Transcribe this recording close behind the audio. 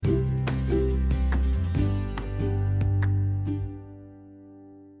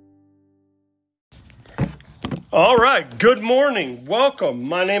All right, good morning. Welcome.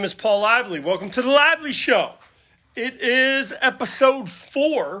 My name is Paul Lively. Welcome to The Lively Show. It is episode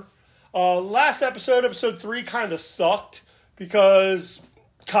 4. Last episode, episode 3, kind of sucked because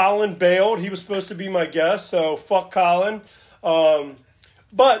Colin bailed. He was supposed to be my guest, so fuck Colin.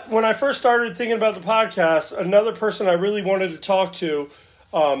 But when I first started thinking about the podcast, another person I really wanted to talk to,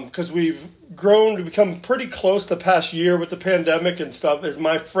 because we've grown to become pretty close the past year with the pandemic and stuff, is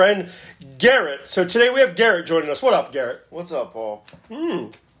my friend Garrett. So today we have Garrett joining us. What up, Garrett? What's up, Paul?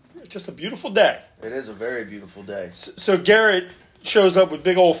 Just a beautiful day. It is a very beautiful day. So Garrett shows up with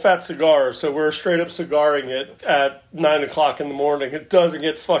big old fat cigars, so we're straight up cigaring it at 9 o'clock in the morning. It doesn't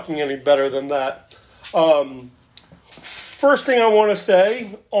get fucking any better than that. First thing I want to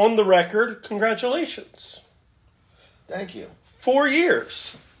say, on the record, congratulations. Thank you. 4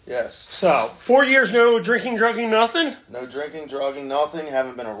 years. Yes. So, 4 years, no drinking, drugging, nothing? No drinking, drugging, nothing.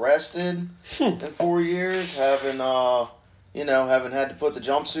 Haven't been arrested in 4 years. Haven't had to put the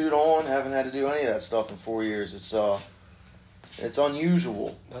jumpsuit on. Haven't had to do any of that stuff in 4 years. It's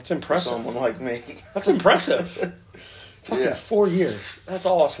unusual. That's impressive. For someone like me. That's impressive. Fucking Yeah. 4 years. That's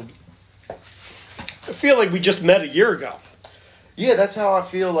awesome. I feel like we just met a year ago. Yeah, that's how I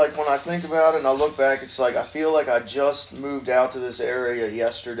feel like when I think about it and I look back. It's like I feel like I just moved out to this area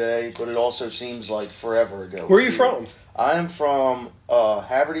yesterday, but it also seems like forever ago. Where are you from? I am from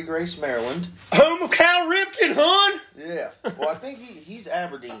Haverty Grace, Maryland. Home of Cal Ripken, hon? Yeah. Well, I think he's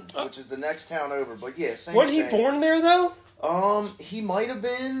Aberdeen, which is the next town over. But yeah, same. Wasn't he born there, though? He might have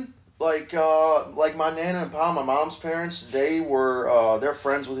been. Like my nana and pa, my mom's parents, they're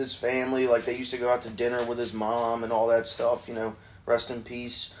friends with his family. Like, they used to go out to dinner with his mom and all that stuff, rest in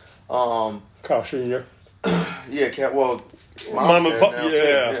peace. Carl Sr. Yeah, well, Mom and Pop,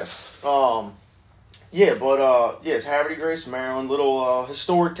 yeah. It's Haverty Grace, Maryland, little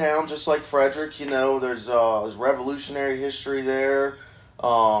historic town just like Frederick. There's Revolutionary history there.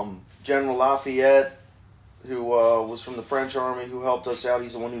 General Lafayette, who was from the French Army, who helped us out.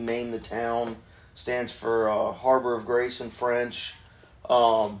 He's the one who named the town. Stands for Harbor of Grace in French.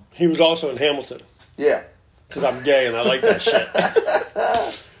 He was also in Hamilton. Yeah. Because I'm gay and I like that shit.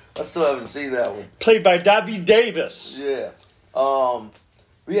 I still haven't seen that one. Played by David Davis. Yeah. But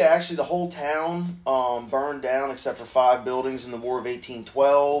yeah, actually the whole town burned down except for 5 buildings in the War of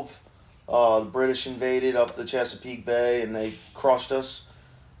 1812. The British invaded up the Chesapeake Bay and they crushed us.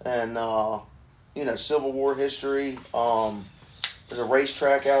 And... Civil War history. There's a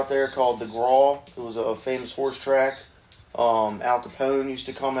racetrack out there called the Graw. It was a famous horse track. Al Capone used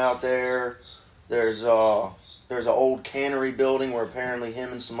to come out there. There's an old cannery building where apparently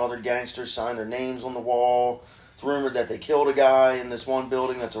him and some other gangsters signed their names on the wall. It's rumored that they killed a guy in this one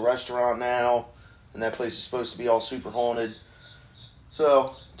building that's a restaurant now, and that place is supposed to be all super haunted.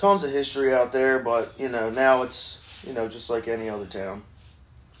 So, tons of history out there, but, now it's, just like any other town.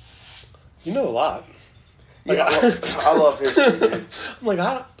 You know a lot. Yeah, I love history, dude. I'm like,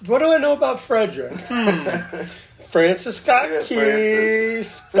 what do I know about Frederick? Francis Scott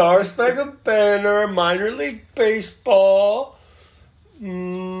Keys, Star Spangled Banner, minor league baseball.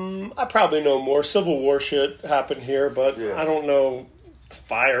 I probably know more. Civil War shit happened here, but I don't know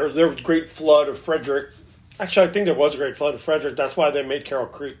fire. There was a great flood of Frederick. Actually, I think there was a great flood of Frederick. That's why they made Carroll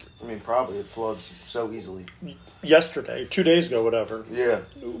Creek. I mean, probably it floods so easily. Yesterday, 2 days ago, whatever. Yeah.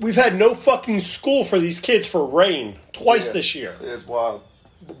 We've had no fucking school for these kids for rain twice this year. It's wild.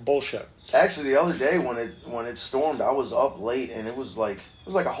 Bullshit. Actually, the other day when it stormed, I was up late and it was like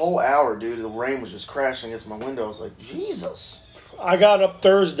a whole hour, dude. The rain was just crashing against my window. I was like, Jesus. I got up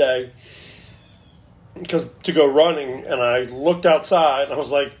Thursday to go running, and I looked outside and I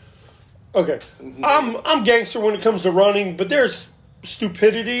was like, okay, I'm gangster when it comes to running, but there's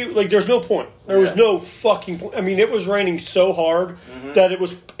stupidity. Like, there's no point. There was no fucking point. I mean, it was raining so hard that it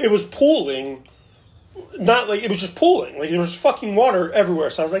was pooling. Not like it was just pooling. Like, there was fucking water everywhere.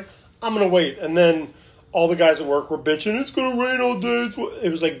 So I was like, I'm gonna wait. And then all the guys at work were bitching, it's gonna rain all day.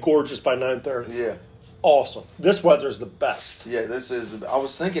 It was like gorgeous by 9:30. Yeah. Awesome. This weather's the best. Yeah, this is. I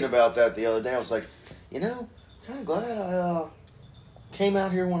was thinking about that the other day. I was like, kind of glad I came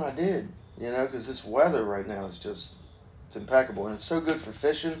out here when I did. Because this weather right now is just. It's impeccable, and it's so good for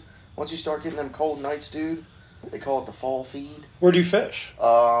fishing. Once you start getting them cold nights, dude, they call it the fall feed. Where do you fish?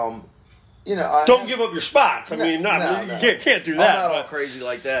 Don't give up your spots. I mean, you can't do that. I'm not all crazy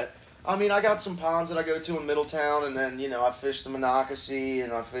like that. I mean, I got some ponds that I go to in Middletown, and then I fish the Monocacy,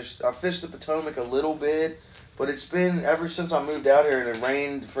 and I fish the Potomac a little bit. But it's been ever since I moved out here, and it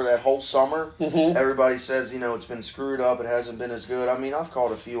rained for that whole summer. Mm-hmm. Everybody says it's been screwed up. It hasn't been as good. I mean, I've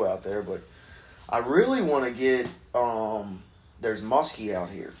caught a few out there, but I really want to get. There's muskie out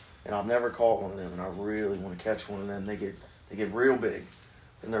here. and I've never caught one of them, and I really want to catch one of them. They get real big,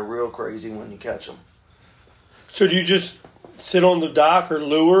 and they're real crazy when you catch them. So do you just sit on the dock or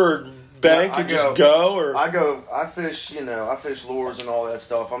lure or bank and just go? Or I fish, I fish lures and all that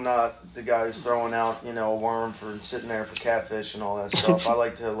stuff. I'm not the guy who's throwing out, a worm for sitting there for catfish and all that stuff. I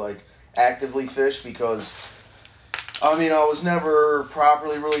like to actively fish because, I was never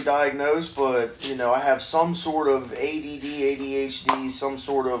properly really diagnosed, but, I have some sort of ADD, ADHD, some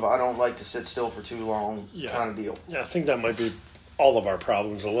sort of I don't like to sit still for too long kind of deal. Yeah, I think that might be all of our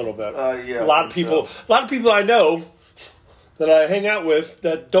problems a little bit. Yeah, a lot of people I know that I hang out with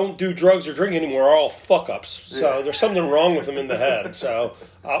that don't do drugs or drink anymore are all fuck-ups. So there's something wrong with them in the head. So,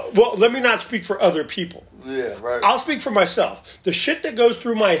 let me not speak for other people. Yeah, right. I'll speak for myself. The shit that goes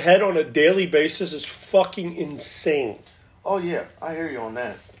through my head on a daily basis is fucking insane. Oh, yeah. I hear you on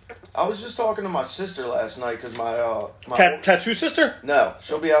that. I was just talking to my sister last night because my tattoo sister? No,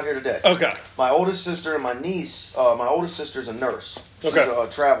 she'll be out here today. Okay. My oldest sister and my niece. My oldest sister's a nurse. She's a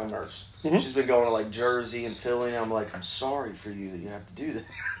travel nurse. Mm-hmm. She's been going to Jersey and Philly, and I'm like, I'm sorry for you that you have to do that.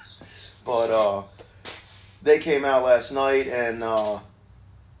 But they came out last night, and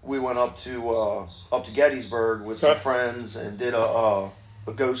we went up to Gettysburg with some friends and did a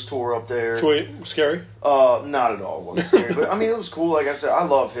ghost tour up there. Scary? Not at all. It wasn't scary. But, it was cool. Like I said, I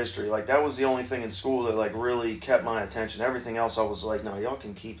love history. That was the only thing in school that, really kept my attention. Everything else, I was like, no, y'all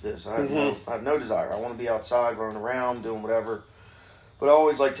can keep this. I have no desire. I want to be outside, running around, doing whatever. But I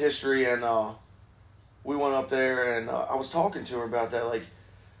always liked history, and we went up there, and I was talking to her about that,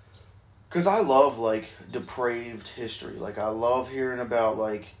 because I love, depraved history. I love hearing about,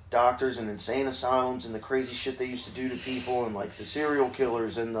 doctors and insane asylums and the crazy shit they used to do to people and, the serial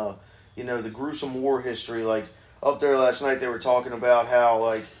killers and the gruesome war history. Up there last night they were talking about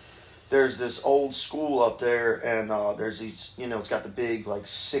how, there's this old school up there, and there's these, it's got the big,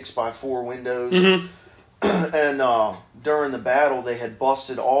 6x4 windows. Mm-hmm. And during the battle, they had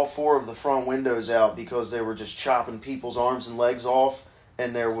busted all 4 of the front windows out because they were just chopping people's arms and legs off,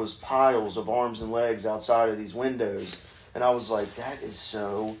 and there was piles of arms and legs outside of these windows. And I was like, that is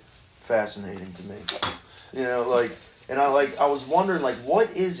so fascinating to me. And I was wondering, what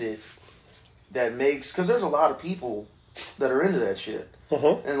is it that makes, because there's a lot of people that are into that shit.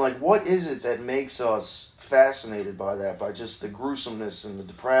 Uh-huh. And, what is it that makes us fascinated by that, by just the gruesomeness and the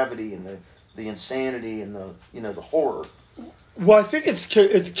depravity and the insanity and the horror? Well, I think it's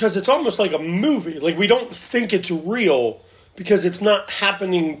because it's almost like a movie. We don't think it's real because it's not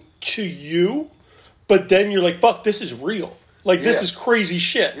happening to you, but then you're like, fuck, this is real. This is crazy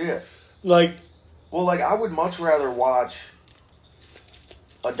shit. Yeah. I would much rather watch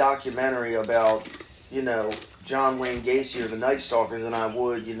a documentary about, John Wayne Gacy or the Night Stalker than I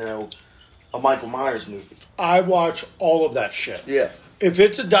would, a Michael Myers movie. I watch all of that shit. Yeah. If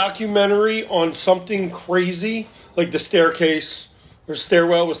it's a documentary on something crazy, like the staircase or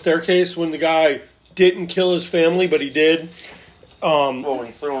stairwell with staircase, when the guy didn't kill his family, but he did. When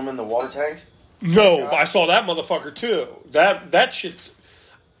he threw him in the water tank? No, I saw that motherfucker too. That shit's...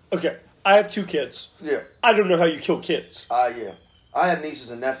 Okay, I have 2 kids. Yeah. I don't know how you kill kids. Yeah. I have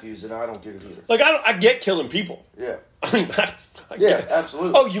nieces and nephews, and I don't get it either. I get killing people. Yeah. Yeah,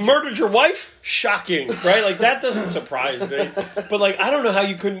 absolutely. Oh, you murdered your wife? Shocking, right? That doesn't surprise me. But, I don't know how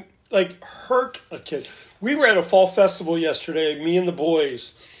you couldn't, hurt a kid. We were at a fall festival yesterday, me and the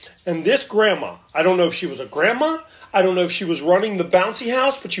boys, and this grandma, I don't know if she was a grandma, I don't know if she was running the bouncy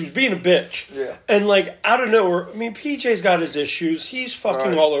house, but she was being a bitch. Yeah. And, I don't know, PJ's got his issues. He's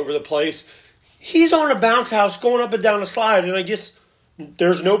fucking all over the place. He's on a bounce house going up and down a slide, and I guess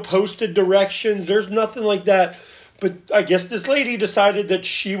there's no posted directions. There's nothing like that. But I guess this lady decided that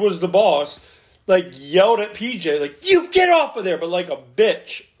she was the boss, yelled at PJ, you get off of there, but like a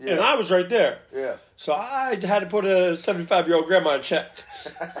bitch. Yeah. And I was right there. Yeah. So I had to put a 75-year-old grandma in check.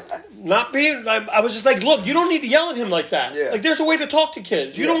 I was just look, you don't need to yell at him like that. Yeah. There's a way to talk to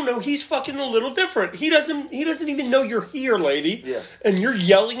kids. You don't know he's fucking a little different. He doesn't even know you're here, lady. Yeah. And you're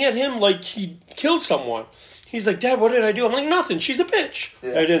yelling at him like he killed someone. He's like, Dad, what did I do? I'm like, nothing. She's a bitch.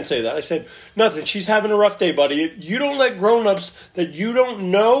 Yeah. I didn't say that. I said, nothing. She's having a rough day, buddy. You don't let grown-ups that you don't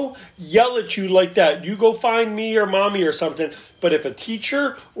know yell at you like that. You go find me or mommy or something. But if a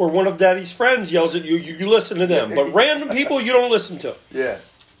teacher or one of Daddy's friends yells at you, you listen to them. But random people, you don't listen to. Yeah.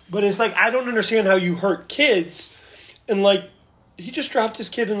 But it's I don't understand how you hurt kids. And, he just dropped his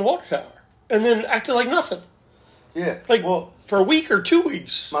kid in the water tower. And then acted like nothing. Yeah. For a week or 2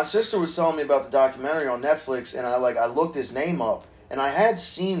 weeks. My sister was telling me about the documentary on Netflix, and I looked his name up, and I had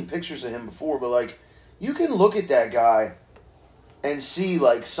seen pictures of him before, but you can look at that guy and see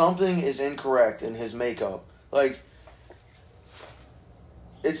something is incorrect in his makeup.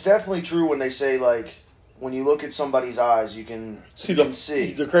 it's definitely true when they say, like, when you look at somebody's eyes, you can see the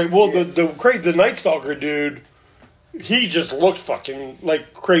Night Stalker dude, he just looked fucking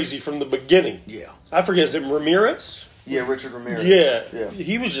like crazy from the beginning. Yeah. I forget, is it Ramirez? Yeah, Richard Ramirez. Yeah.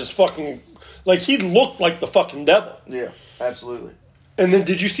 He was just fucking, like, he looked like the fucking devil. Yeah, absolutely. And then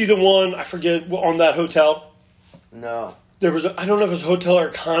did you see the one, I forget, on that hotel? No. There was, I don't know if it was a hotel or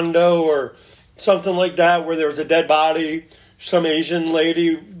a condo or something like that, where there was a dead body. Some Asian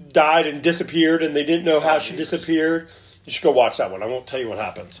lady died and disappeared, and they didn't know how she disappeared. You should go watch that one. I won't tell you what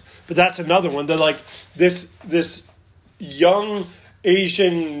happens. But that's another one. That, like, this young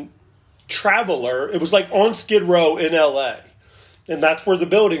Asian traveler, it was like on Skid Row in LA, and that's where the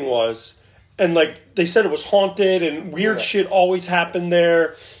building was, and like they said it was haunted and weird shit always happened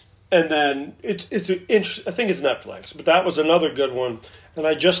there. And then I think it's Netflix, but that was another good one. And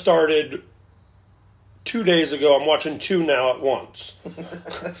I just started 2 days ago. I'm watching 2 now at once.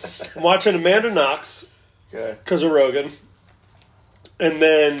 I'm watching Amanda Knox because of Rogan, and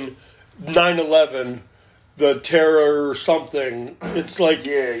then 9/11. The terror or something. It's like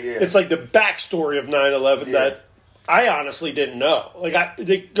it's like the backstory of 9/11 that I honestly didn't know. Like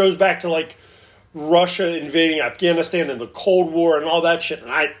it goes back to like Russia invading Afghanistan and the Cold War and all that shit, and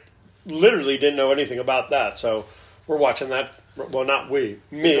I literally didn't know anything about that. So we're watching that. Well, not we,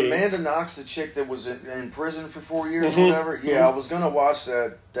 me. Is Amanda Knox the chick that was in prison for 4 years or whatever? Yeah, I was gonna watch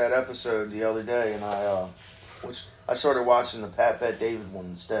that episode the other day, and I started watching the Pat Bet David one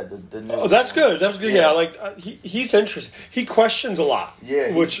instead. The new. Oh, that's good. That was good. Yeah, like he's interesting. He questions a lot. Yeah,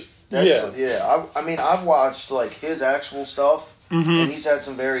 I mean, I've watched like his actual stuff, and he's had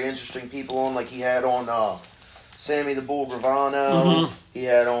some very interesting people on. Like he had on Sammy the Bull Gravano. He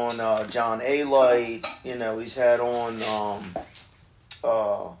had on John A. Light. You know, he's had on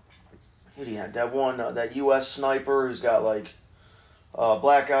who do you have? That one that U.S. sniper who's got like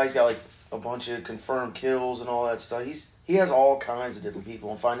black guy. He's got like a bunch of confirmed kills and all that stuff. He has all kinds of different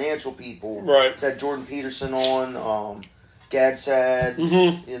people and financial people. Right. He's had Jordan Peterson on, Gad Sad,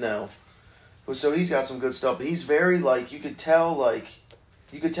 you know. So he's got some good stuff. But he's very you could tell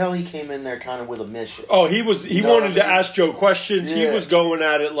he came in there kind of with a mission. Oh, he wanted to ask Joe questions. Yeah. He was going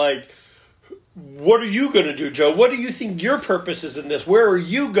at it like, what are you going to do, Joe? What do you think your purpose is in this? Where are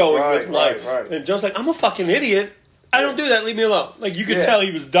you going with life? Right. And Joe's like, I'm a fucking idiot. I don't do that. Leave me alone. Like, you could tell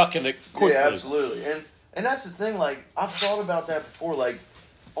he was ducking it quickly. Yeah, absolutely. And that's the thing. Like, I've thought about that before. Like,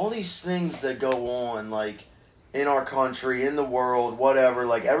 all these things that go on, like, in our country, in the world, whatever.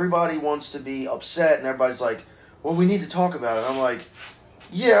 Like, everybody wants to be upset, and everybody's like, well, we need to talk about it. I'm like,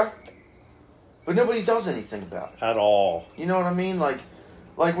 yeah, but nobody does anything about it. At all. You know what I mean? Like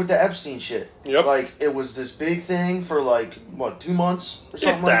with the Epstein shit. Yep. Like, it was this big thing for, 2 months or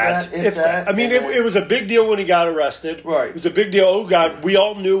something like that? If that. I mean, it was a big deal when he got arrested. Right. It was a big deal. Oh, God, we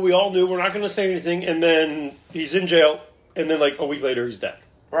all knew. We're not going to say anything. And then he's in jail. And then, a week later, he's dead.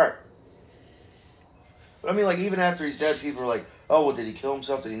 Right. But, I mean, even after he's dead, people are like, oh, well, did he kill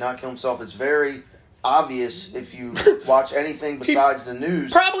himself? Did he not kill himself? It's very obvious if you watch anything besides the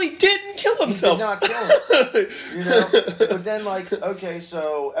news. Probably didn't kill himself. He did not kill himself. You know? But then, okay,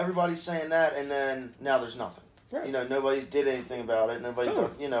 so everybody's saying that, and then now there's nothing. Right. You know, nobody did anything about it. Nobody,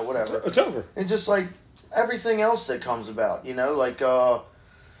 whatever. It's over. And just, everything else that comes about, you know?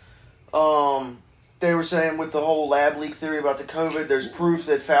 They were saying with the whole lab leak theory about the COVID, there's proof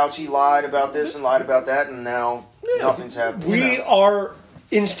that Fauci lied about this and lied about that, and now nothing's happening. We are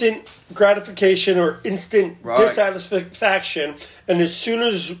instant gratification or instant dissatisfaction, and as soon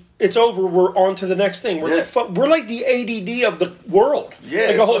as it's over, we're on to the next thing. We're like the ADD of the world. Yeah,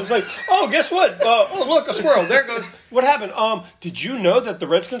 it's like, oh, guess what? Oh, look, a squirrel. There it goes. What happened? Did you know that the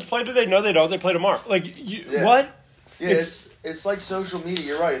Redskins play today? No, they don't. They play tomorrow. What? Yeah, it's like social media.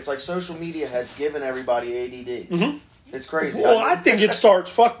 You're right. It's like social media has given everybody ADD. Mm-hmm. It's crazy. Well, I think it starts.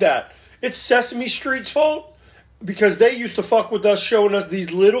 Fuck that. It's Sesame Street's fault. Because they used to fuck with us, showing us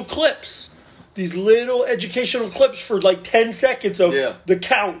these little clips, these little educational clips for 10 seconds of the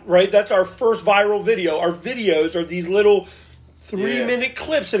count, right? That's our first viral video. Our videos are these little 3-minute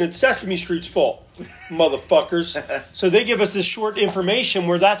clips, and it's Sesame Street's fault, motherfuckers. So they give us this short information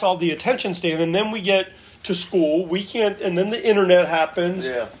where that's all the attention span, and then we get to school, we can't, and then the internet happens.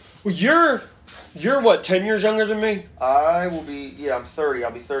 Yeah. Well, you're what, 10 years younger than me? I will be, I'm 30.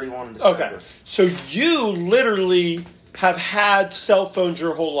 I'll be 31 in December. Okay. So you literally have had cell phones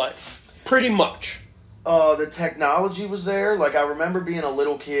your whole life. Pretty much. The technology was there. I remember being a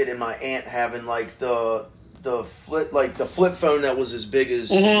little kid and my aunt having, the flip phone that was as big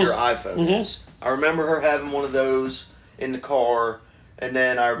as your iPhone is. I remember her having one of those in the car. And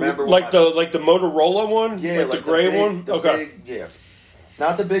then I remember... the Motorola one? Yeah, the gray one? Okay. Yeah.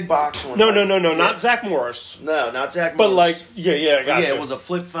 Not the big box one. No, not Zach Morris. No, not Zach Morris. But like, I got you. Yeah, it was a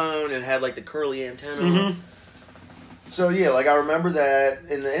flip phone and had like the curly antenna. So yeah, like I remember that,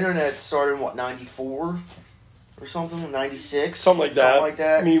 and the internet started in 94 or something, 96? Something like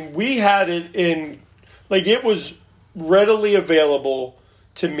that. I mean, we had it in, like it was readily available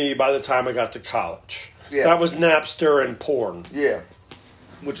to me by the time I got to college. Yeah. That was Napster and porn. Yeah.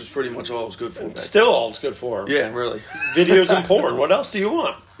 Which was pretty much all it was good for. Still all it's good for. Yeah, really. Videos and porn. What else do you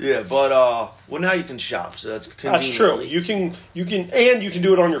want? Yeah, but well now you can shop, so that's convenient. That's true. You can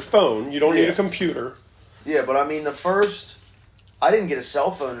do it on your phone. You don't need a computer. Yeah, but I mean I didn't get a cell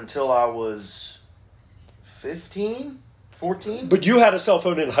phone until I was 15, 14. But you had a cell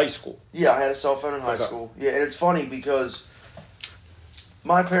phone in high school. Yeah, I had a cell phone in high school. Yeah, and it's funny because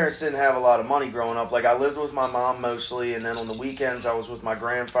my parents didn't have a lot of money growing up. Like, I lived with my mom mostly, and then on the weekends I was with my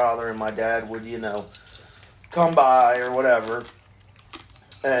grandfather, and my dad would, come by or whatever.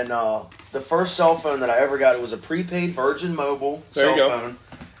 And the first cell phone that I ever got, it was a prepaid Virgin Mobile cell phone.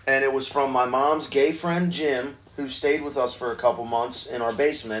 And it was from my mom's gay friend, Jim, who stayed with us for a couple months in our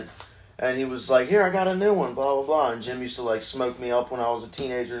basement. And he was like, here, I got a new one, blah, blah, blah. And Jim used to, like, smoke me up when I was a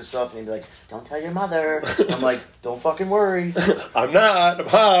teenager and stuff. And he'd be like, don't tell your mother. I'm like, don't fucking worry. I'm not. I'm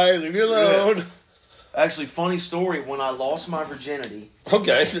high. Leave me alone. Yeah. Actually, funny story. When I lost my virginity.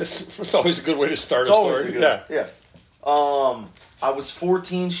 Okay. That's always a good way to start a story. Yeah. I was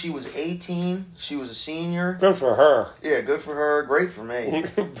 14. She was 18. She was a senior. Good for her. Yeah, good for her. Great for me.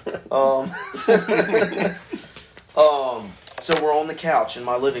 So we're on the couch in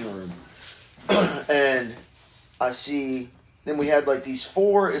my living room. And I see, then we had like these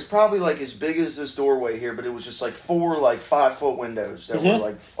four, it's probably like as big as this doorway here, but it was just like four like 5-foot windows that were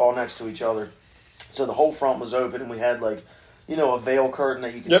like all next to each other. So the whole front was open, and we had like, a veil curtain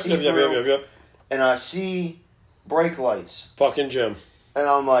that you could see through. Yep. And I see brake lights. Fucking Jim. And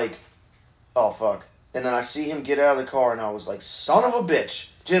I'm like, oh fuck. And then I see him get out of the car, and I was like, son of a bitch,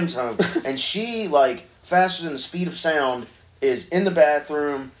 Jim's home. And she, like, faster than the speed of sound, is in the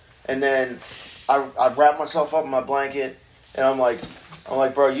bathroom. And then I wrap myself up in my blanket, and I'm like,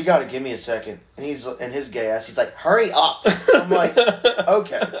 bro, you got to give me a second. And he's in his gay ass. He's like, hurry up. I'm like,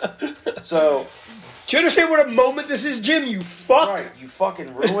 okay. So, do you understand what a moment this is, Jim? You fuck. Right, you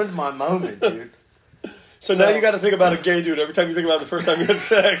fucking ruined my moment, dude. So now you got to think about a gay dude every time you think about the first time you had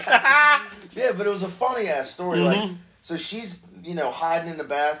sex. Yeah, but it was a funny ass story. Like, so she's hiding in the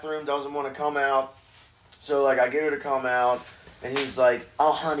bathroom, doesn't want to come out. So like I get her to come out. And he's like,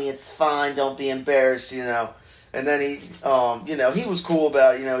 oh, honey, it's fine. Don't be embarrassed, And then he, he was cool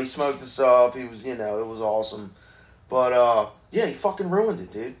about it. He smoked us up. He was, it was awesome. But, he fucking ruined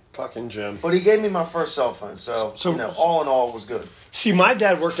it, dude. Fucking Jim. But he gave me my first cell phone. So all in all, it was good. See, my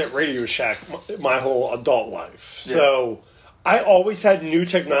dad worked at Radio Shack my whole adult life. So I always had new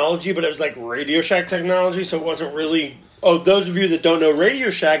technology, but it was like Radio Shack technology. So it wasn't really... Oh, those of you that don't know,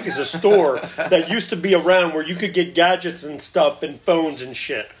 Radio Shack is a store that used to be around where you could get gadgets and stuff and phones and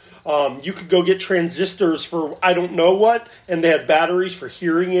shit. You could go get transistors for I don't know what, and they had batteries for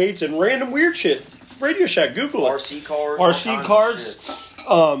hearing aids and random weird shit. Radio Shack, Google it. RC cars. RC cars.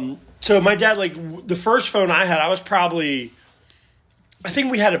 So my dad, like, the first phone I had, I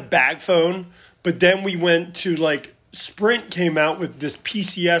think we had a bag phone, but then we went to, like, Sprint came out with this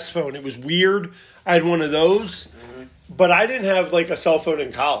PCS phone. It was weird. I had one of those. But I didn't have, like, a cell phone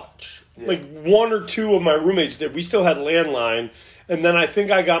in college. Yeah. Like, one or two of my roommates did. We still had landline. And then I think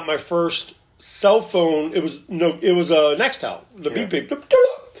I got my first cell phone. It was a Nextel. The beep beep.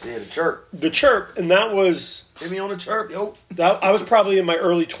 Yeah, the chirp. The chirp. And that was... Hit me on the chirp, yo. I was probably in my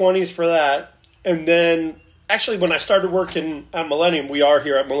early 20s for that. And then, actually, when I started working at Millennium, we are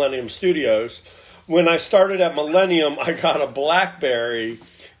here at Millennium Studios. When I started at Millennium, I got a BlackBerry.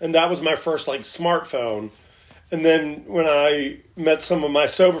 And that was my first, like, smartphone. And then when I met some of my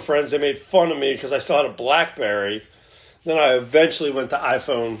sober friends, they made fun of me because I still had a BlackBerry. Then I eventually went to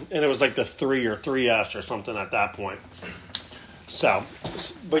iPhone, and it was like the 3 or 3S or something at that point. So,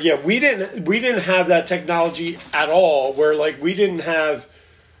 but yeah, we didn't have that technology at all. Where like we didn't have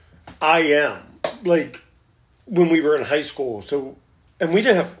IM like when we were in high school. So, and we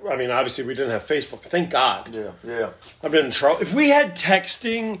didn't have. I mean, obviously, we didn't have Facebook. Thank God. Yeah. I've been in trouble. If we had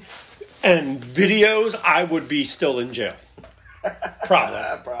texting and videos, I would be still in jail.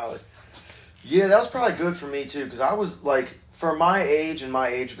 Probably. Yeah, that was probably good for me, too, because I was, like, for my age and my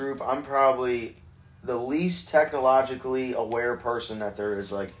age group, I'm probably the least technologically aware person that there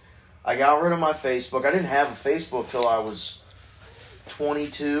is. Like, I got rid of my Facebook. I didn't have a Facebook till I was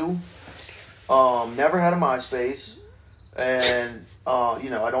 22. Never had a MySpace. And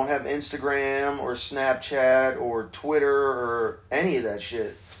I don't have Instagram or Snapchat or Twitter or any of that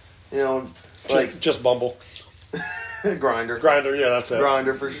shit. Just Bumble. Grinder. Grinder, yeah, that's it.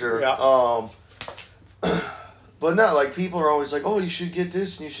 Grinder for sure. Yeah. But no, like, people are always like, oh, you should get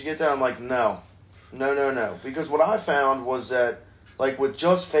this and you should get that. I'm like, no. Because what I found was that, like, with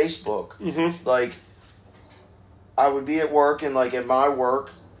just Facebook, like, I would be at work, and, like, at my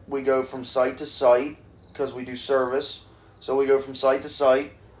work, we go from site to site because we do service. So we go from site to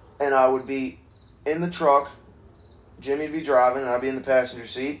site, and I would be in the truck. Jimmy would be driving, and I'd be in the passenger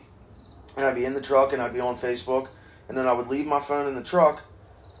seat. And I'd be in the truck, and I'd be on Facebook. And then I would leave my phone in the truck,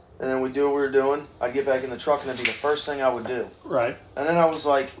 and then we'd do what we were doing. I'd get back in the truck, and that'd be the first thing I would do. Right. And then I was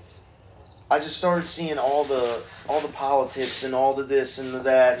like, I just started seeing all the politics and all the this and the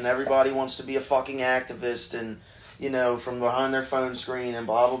that, and everybody wants to be a fucking activist and, from behind their phone screen and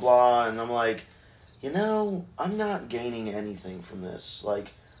blah, blah, blah. And I'm like, I'm not gaining anything from this. Like,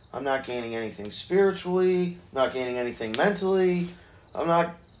 I'm not gaining anything spiritually, not gaining anything mentally.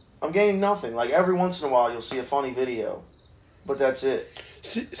 I'm gaining nothing. Like, every once in a while you'll see a funny video, but that's it.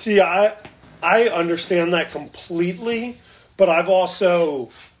 See, I understand that completely, but I've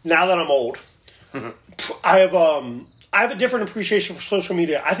also, now that I'm old, I have a different appreciation for social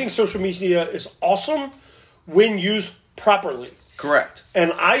media. I think social media is awesome when used properly. Correct.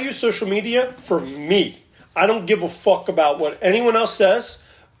 And I use social media for me. I don't give a fuck about what anyone else says,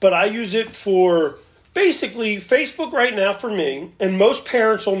 but I use it for basically Facebook right now for me, and most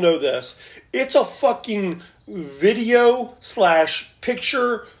parents will know this. It's a fucking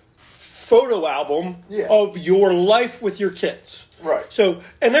video/picture photo album of your life with your kids. Right. So,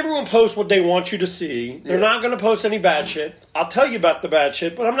 and everyone posts what they want you to see. They're not going to post any bad shit. I'll tell you about the bad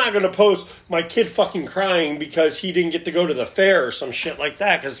shit, but I'm not going to post my kid fucking crying because he didn't get to go to the fair or some shit like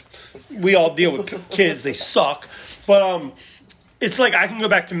that, because we all deal with kids. They suck. But it's like I can go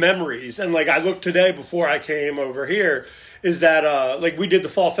back to memories. And like I looked today before I came over here, is that like we did the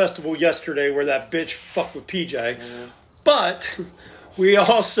fall festival yesterday where that bitch fucked with PJ. Mm-hmm. But we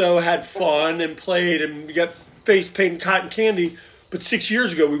also had fun and played and we got face paint and cotton candy. But 6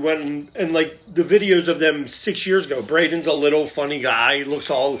 years ago, we went and like the videos of them 6 years ago. Braden's a little funny guy. He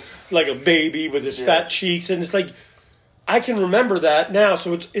looks all like a baby with his fat cheeks. And it's like, I can remember that now.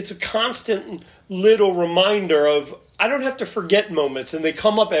 So it's a constant little reminder of, I don't have to forget moments. And they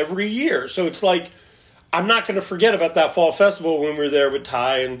come up every year. So it's like, I'm not going to forget about that fall festival when we were there with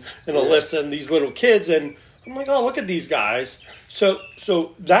Ty and Alyssa and these little kids. And I'm like, oh, look at these guys. So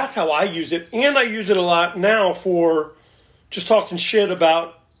that's how I use it. And I use it a lot now for just talking shit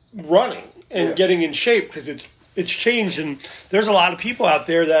about running and getting in shape, because it's changed. And there's a lot of people out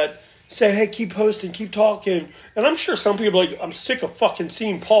there that say, hey, keep posting, keep talking. And I'm sure some people are like, I'm sick of fucking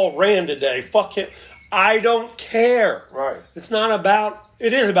seeing Paul ran today. Fuck him. I don't care. Right. It's not about,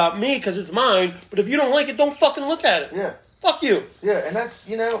 it is about me because it's mine. But if you don't like it, don't fucking look at it. Yeah. Fuck you. Yeah, and that's,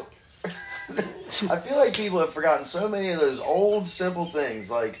 I feel like people have forgotten so many of those old, simple things.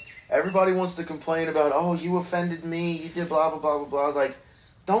 Like, everybody wants to complain about, oh, you offended me, you did blah, blah, blah, blah, blah. Like,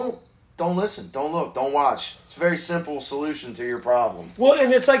 don't listen, don't look, don't watch. It's a very simple solution to your problem. Well,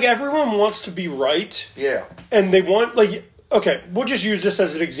 and it's like everyone wants to be right. Yeah. And they want, like, okay, we'll just use this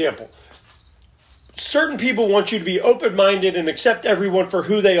as an example. Certain people want you to be open-minded and accept everyone for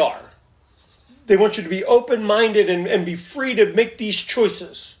who they are. They want you to be open-minded and be free to make these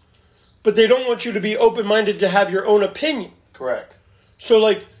choices. But they don't want you to be open-minded to have your own opinion. Correct. So,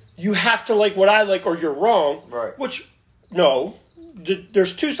 like, you have to like what I like or you're wrong. Right. Which, no.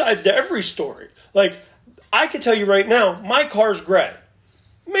 There's two sides to every story. Like, I can tell you right now, my car's gray.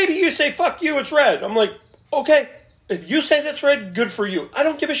 Maybe you say, fuck you, it's red. I'm like, okay, if you say that's red, good for you. I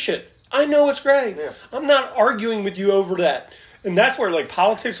don't give a shit. I know it's gray. Yeah. I'm not arguing with you over that. And that's where, like,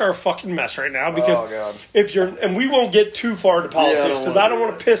 politics are a fucking mess right now, because if you're, and we won't get too far to politics, because I don't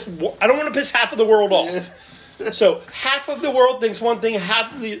want to piss half of the world off. Yeah. So half of the world thinks one thing,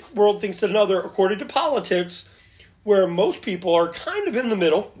 half of the world thinks another, according to politics, where most people are kind of in the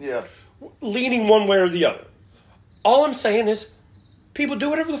middle, leaning one way or the other. All I'm saying is, people do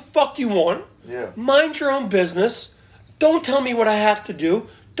whatever the fuck you want. Yeah. Mind your own business. Don't tell me what I have to do.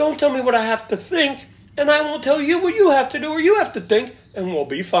 Don't tell me what I have to think. And I won't tell you what you have to do or you have to think, and we'll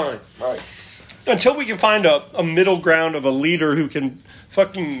be fine. Right. Until we can find a middle ground of a leader who can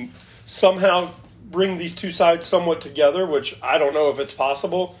fucking somehow bring these two sides somewhat together, which I don't know if it's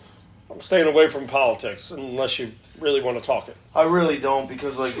possible. I'm staying away from politics unless you really want to talk it. I really don't,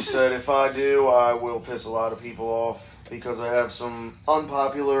 because like you said, if I do, I will piss a lot of people off, because I have some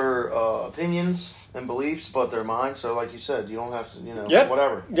unpopular opinions and beliefs, but they're mine. So like you said, you don't have to,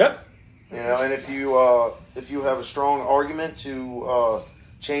 whatever. Yep. You know, and if you have a strong argument to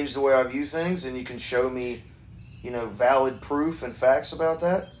change the way I view things, and you can show me, you know, valid proof and facts about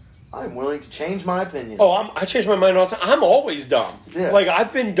that, I'm willing to change my opinion. Oh, I change my mind all the time. I'm always dumb. Yeah. Like,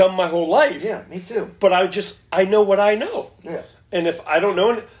 I've been dumb my whole life. Yeah, me too. But I know what I know. Yeah. And if I don't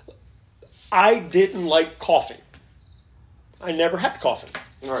know it, I didn't like coffee. I never had coffee.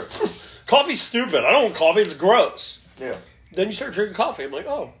 Right. Coffee's stupid. I don't want coffee. It's gross. Yeah. Then you start drinking coffee. I'm like,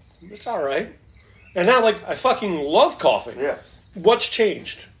 oh, it's all right. And now, like, I fucking love coffee. Yeah. What's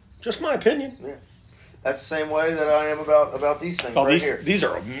changed? Just my opinion. Yeah. That's the same way that I am about these things here. These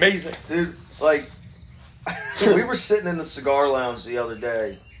are amazing. Dude, like, we were sitting in the cigar lounge the other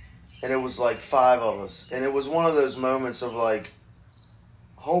day, and it was like 5 of us. And it was one of those moments of like,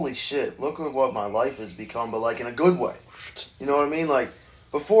 holy shit, look at what my life has become, but like in a good way. You know what I mean? Like,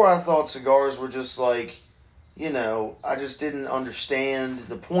 before I thought cigars were just like, you know, I just didn't understand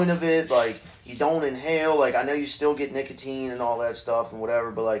the point of it. Like, you don't inhale. Like, I know you still get nicotine and all that stuff and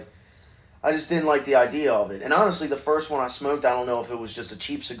whatever, but like, I just didn't like the idea of it. And honestly, the first one I smoked, I don't know if it was just a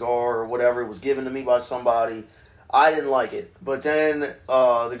cheap cigar or whatever. It was given to me by somebody. I didn't like it. But then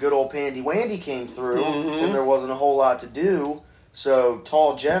the good old Pandy Wandy came through, and there wasn't a whole lot to do. So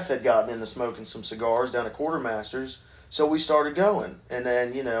Tall Jeff had gotten into smoking some cigars down at Quartermaster's. So we started going. And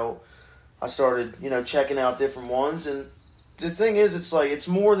then, you know, I started, you know, checking out different ones. And the thing is, it's like, it's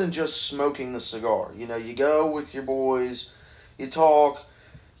more than just smoking the cigar. You know, you go with your boys, you talk,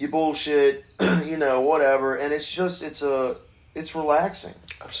 you bullshit, you know, whatever, and it's just, it's relaxing.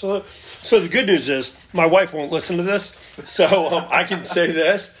 Absolutely. So the good news is, my wife won't listen to this, so I can say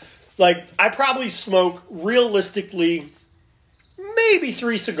this. Like, I probably smoke, realistically, maybe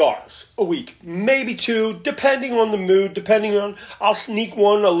 3 cigars a week. Maybe 2, depending on the mood, I'll sneak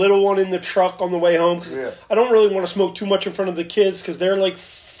one, a little one in the truck on the way home, because I don't really want to smoke too much in front of the kids, because they're like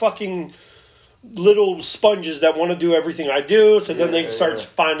fucking little sponges that want to do everything I do, so then they start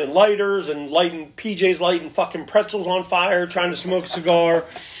finding lighters and PJ's lighting fucking pretzels on fire, trying to smoke a cigar.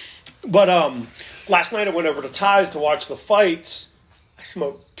 But last night I went over to Ty's to watch the fights. I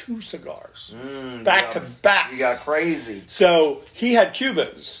smoked 2 cigars back to back. You got crazy. So he had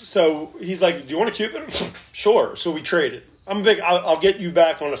Cubans. So he's like, "Do you want a Cuban?" Sure. So we traded. I'll get you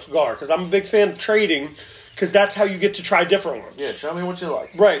back on a cigar, because I'm a big fan of trading. Because that's how you get to try different ones. Yeah, show me what you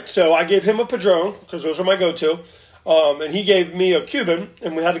like. Right, so I gave him a Padron, because those are my go-to. And he gave me a Cuban,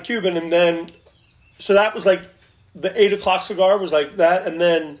 and we had a Cuban, and then... So that was like, the 8 o'clock cigar was like that, and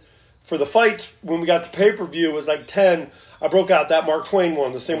then for the fights, when we got to pay-per-view, it was like 10. I broke out that Mark Twain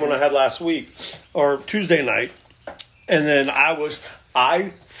one, the same one I had last week, or Tuesday night. And then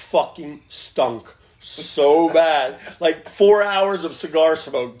I fucking stunk so bad. Like 4 hours of cigar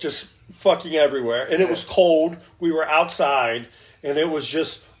smoke, just... fucking everywhere, and it was cold. We were outside, and it was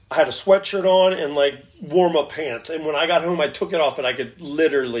just, I had a sweatshirt on and like warm-up pants, and when I got home I took it off, and I could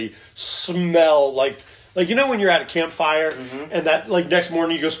literally smell like you know when you're at a campfire and that like next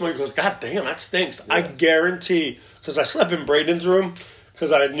morning you go smoke, you goes, God damn, that stinks. I guarantee, because I slept in Braden's room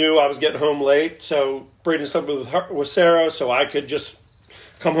because I knew I was getting home late, so Braden slept with Sarah, so I could just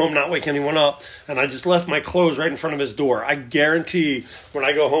come home, not wake anyone up, and I just left my clothes right in front of his door. I guarantee when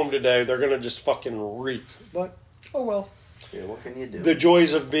I go home today, they're going to just fucking reek. But, oh well. Yeah, what can you do? The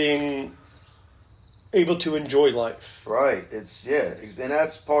joys of being able to enjoy life. Right. And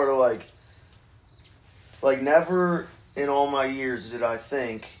that's part of like never in all my years did I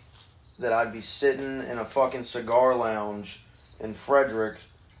think that I'd be sitting in a fucking cigar lounge in Frederick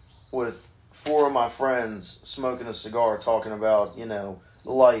with 4 of my friends smoking a cigar, talking about, you know,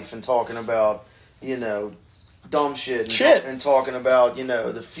 life, and talking about, you know, dumb shit. And talking about, you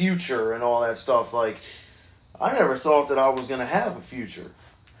know, the future and all that stuff. Like, I never thought that I was going to have a future.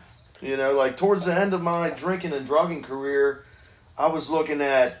 You know, like, towards the end of my drinking and drugging career, I was looking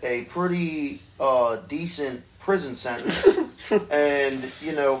at a pretty decent prison sentence. And,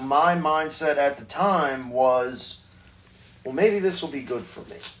 you know, my mindset at the time was, well, maybe this will be good for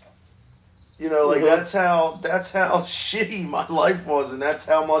me. You know, like, that's how shitty my life was, and that's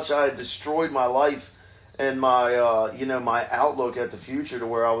how much I had destroyed my life and my, you know, my outlook at the future, to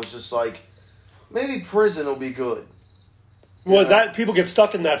where I was just like, maybe prison will be good. Well, that people get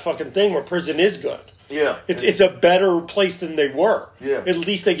stuck in that fucking thing where prison is good. Yeah. It's a better place than they were. Yeah. At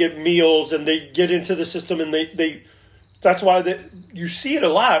least they get meals, and they get into the system, and they that's why you see it a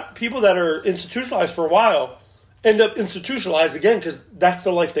lot. People that are institutionalized for a while end up institutionalized again, because that's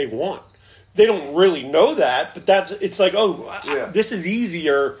the life they want. They don't really know that, but it's like, this is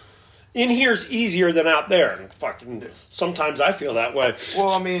easier. in here's easier than out there. And fucking sometimes I feel that way. Well,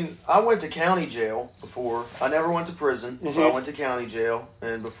 I mean, I went to county jail before. I never went to prison, but I went to county jail.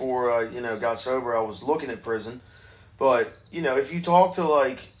 And before I, got sober, I was looking at prison. But, if you talk to,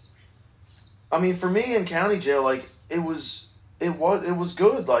 like, I mean, for me in county jail, like, it was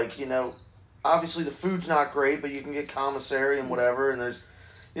good. Like, obviously the food's not great, but you can get commissary and whatever, and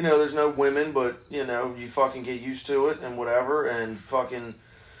there's no women, but, you fucking get used to it and whatever, and fucking,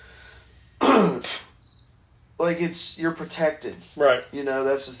 like, you're protected. Right.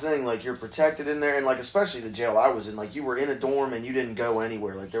 That's the thing, like, you're protected in there, and, like, especially the jail I was in, like, you were in a dorm and you didn't go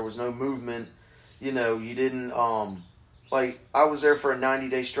anywhere, like, there was no movement, you didn't, like, I was there for a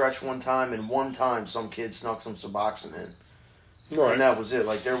 90-day stretch one time, and one time some kid snuck some Suboxone in. Right. And that was it.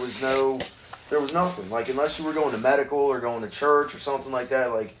 Like, there was nothing. Like, unless you were going to medical or going to church or something like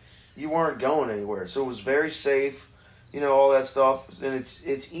that, like, you weren't going anywhere. So it was very safe, all that stuff. And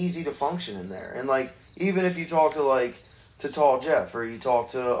it's easy to function in there. And, like, even if you talk to Tall Jeff or you talk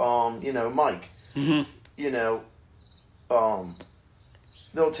to, Mike,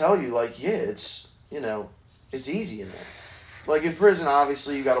 they'll tell you, like, yeah, it's easy in there. Like, in prison,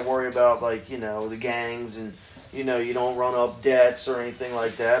 obviously, you got to worry about, like, the gangs and, you don't run up debts or anything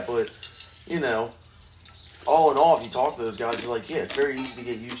like that. But, all in all, if you talk to those guys, you're like, yeah, it's very easy to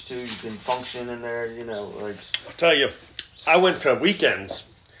get used to. You can function in there, like. I'll tell you, I went to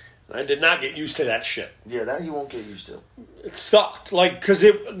weekends. I did not get used to that shit. Yeah, that you won't get used to. It sucked. Like, because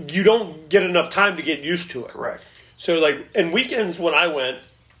you don't get enough time to get used to it. Correct. So, like, in weekends when I went,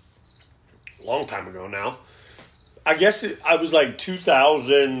 a long time ago now, I guess I was like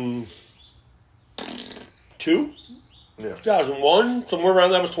 2002? Yeah. 2001? Somewhere around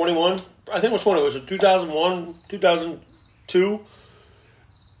that. I was 21. I think it was 20. Was it 2001, 2002?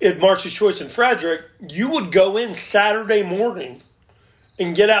 At Marcy's Choice in Frederick, you would go in Saturday morning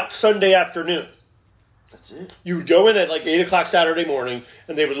and get out Sunday afternoon. That's it. You would go in at like 8 o'clock Saturday morning,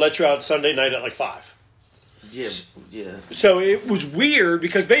 and they would let you out Sunday night at like 5. Yeah, yeah. So it was weird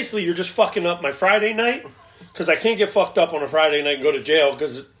because basically you're just fucking up my Friday night. Because I can't get fucked up on a Friday night and go to jail.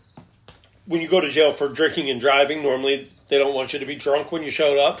 Because when you go to jail for drinking and driving, normally they don't want you to be drunk when you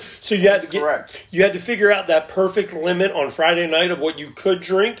showed up. So you had to figure out that perfect limit on Friday night of what you could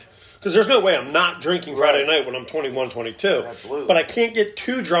drink. Because there's no way I'm not drinking Friday night when I'm 21, 22. Absolutely. But I can't get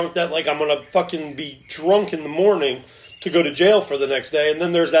too drunk that like I'm going to fucking be drunk in the morning to go to jail for the next day. And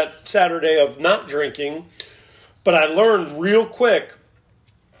then there's that Saturday of not drinking. But I learned real quick,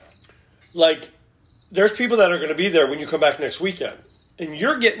 like, there's people that are going to be there when you come back next weekend. And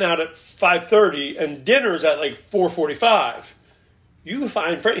you're getting out at 5:30 and dinner's at like 4:45. You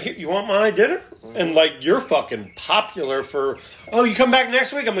find, you want my dinner? Mm-hmm. And like, you're fucking popular for, oh, you come back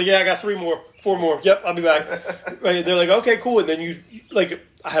next week? I'm like, yeah, I got 4 more. Yep, I'll be back. Right? They're like, okay, cool. And then like,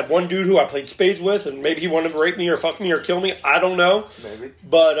 I had one dude who I played spades with, and maybe he wanted to rape me or fuck me or kill me. I don't know. Maybe.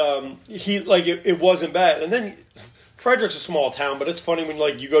 But he, like, it wasn't bad. And then Frederick's a small town, but it's funny when,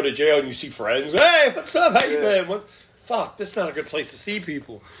 like, you go to jail and you see friends. Hey, what's up? How you been? Fuck, that's not a good place to see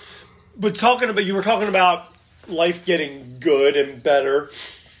people. But you were talking about life getting good and better.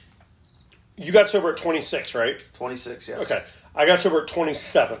 You got sober at 26, right? 26, yes. Okay. I got sober at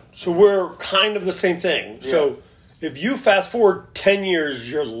 27. So we're kind of the same thing. Yeah. So if you fast forward 10 years,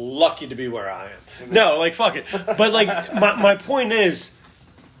 you're lucky to be where I am. Mm-hmm. No, like, fuck it. But, like, my point is,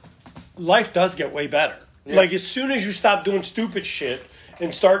 life does get way better. Yeah. Like, as soon as you stop doing stupid shit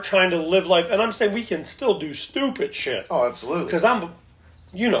and start trying to live life, and I'm saying we can still do stupid shit. Oh, absolutely. Because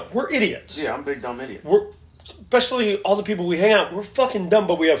we're idiots. Yeah, I'm a big dumb idiot. Especially all the people we hang out, we're fucking dumb,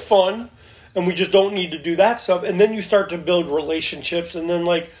 but we have fun, and we just don't need to do that stuff. And then you start to build relationships, and then,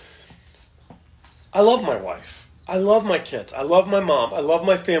 like, I love my wife. I love my kids. I love my mom. I love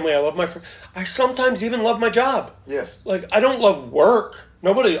my family. I love my friends. I sometimes even love my job. Yeah. Like, I don't love work.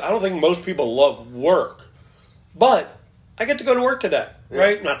 I don't think most people love work. But I get to go to work today,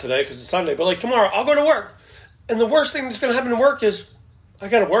 right? Not today because it's Sunday, but, like, tomorrow I'll go to work. And the worst thing that's going to happen to work is I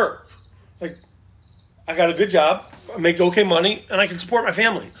got to work. Like, I got a good job, I make okay money, and I can support my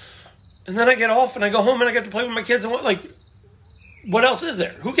family. And then I get off and I go home and I get to play with my kids and what else is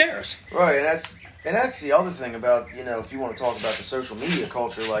there? Who cares? Right, and that's the other thing about, if you want to talk about the social media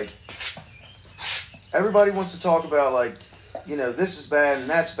culture, like, everybody wants to talk about, like, this is bad and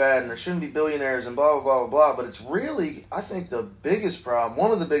that's bad and there shouldn't be billionaires and blah, blah, blah, blah, blah. But it's really, I think one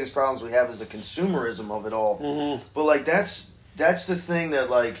of the biggest problems we have is the consumerism of it all. Mm-hmm. But, like, that's the thing that,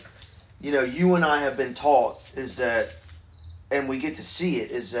 like, you and I have been taught is that, and we get to see it,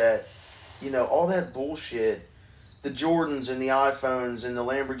 is that, all that bullshit, the Jordans and the iPhones and the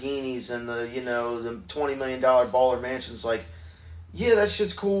Lamborghinis and the $20 million baller mansions, like, yeah, that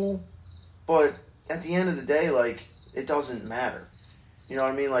shit's cool. But at the end of the day, like, it doesn't matter. You know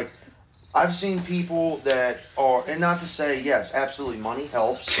what I mean? Like, I've seen people that are, and not to say, yes, absolutely, money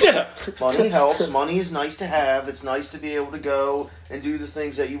helps. Yeah. Money helps. Money is nice to have. It's nice to be able to go and do the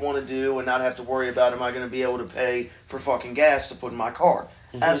things that you want to do and not have to worry about, am I going to be able to pay for fucking gas to put in my car?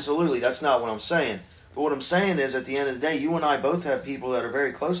 Mm-hmm. Absolutely. That's not what I'm saying. But what I'm saying is, at the end of the day, you and I both have people that are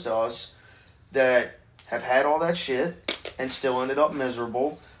very close to us that have had all that shit and still ended up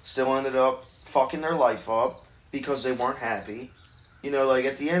miserable, still ended up fucking their life up because they weren't happy. You know, like,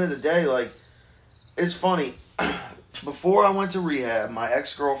 at the end of the day, like, it's funny. Before I went to rehab, my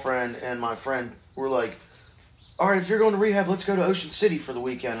ex-girlfriend and my friend were like, all right, if you're going to rehab, let's go to Ocean City for the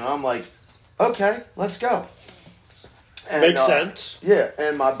weekend. And I'm like, okay, let's go. And, Makes sense. Yeah,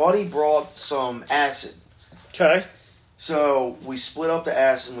 and my buddy brought some acid. Okay. So we split up the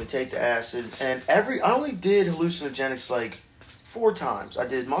acid and we take the acid. And I only did hallucinogenics like 4 times. I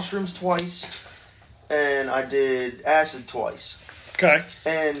did mushrooms twice and I did acid twice. Okay.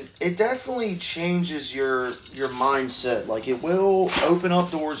 And it definitely changes your mindset. Like, it will open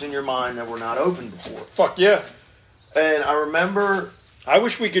up doors in your mind that were not open before. Fuck yeah. And I remember... I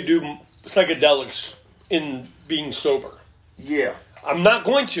wish we could do psychedelics in being sober. Yeah. I'm not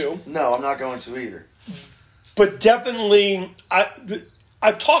going to. No, I'm not going to either. But definitely,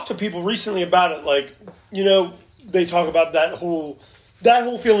 I've talked to people recently about it. Like, you know, they talk about that whole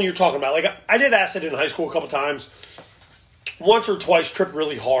feeling you're talking about. Like, I did acid in high school a couple times. Once or twice, tripped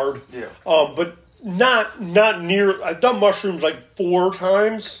really hard. Yeah. But not near. I've done mushrooms like 4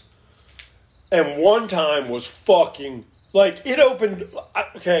 times, and one time was fucking like it opened.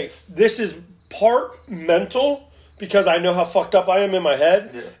 Okay, this is part mental because I know how fucked up I am in my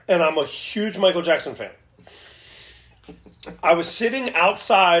head, and I'm a huge Michael Jackson fan. I was sitting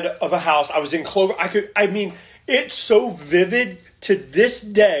outside of a house. I was in Clover. It's so vivid to this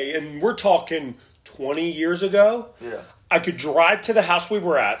day, and we're talking 20 years ago. Yeah. I could drive to the house we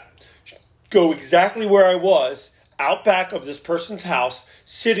were at, go exactly where I was, out back of this person's house,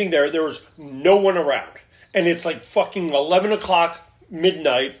 sitting there. There was no one around. And it's like fucking 11 o'clock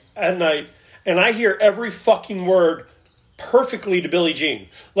midnight at night, and I hear every fucking word perfectly to Billie Jean.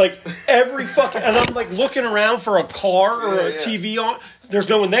 Like, every fucking... And I'm like looking around for a car or a TV on. There's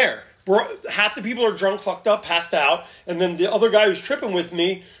no one there. Half the people are drunk, fucked up, passed out. And then the other guy who's tripping with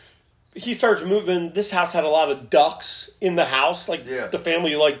me... He starts moving. This house had a lot of ducks in the house. Like, the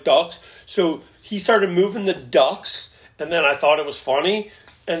family liked ducks. So he started moving the ducks. And then I thought it was funny.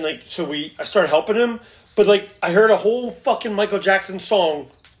 And, like, I started helping him. But, like, I heard a whole fucking Michael Jackson song.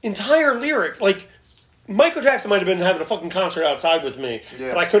 Entire lyric. Like, Michael Jackson might have been having a fucking concert outside with me.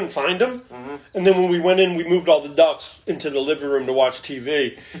 Yeah. But I couldn't find him. Mm-hmm. And then when we went in, we moved all the ducks into the living room to watch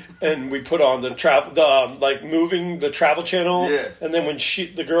TV. And we put on moving the travel channel. Yeah. And then when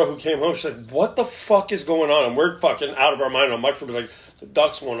the girl who came home, she said, what the fuck is going on? And we're fucking out of our mind on mushrooms. Like, the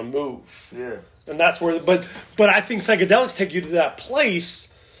ducks want to move. Yeah. And that's where, but I think psychedelics take you to that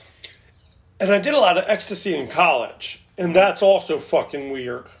place. And I did a lot of ecstasy in college. And that's also fucking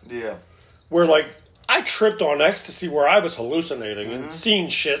weird. Yeah. Where, like, I tripped on ecstasy where I was hallucinating and seeing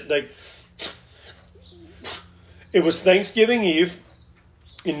shit. Like, it was Thanksgiving Eve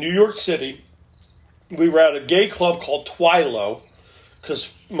in New York City. We were at a gay club called Twilo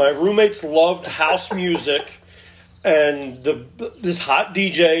because my roommates loved house music. And this hot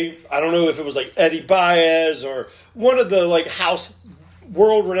DJ, I don't know if it was like Eddie Baez or one of the like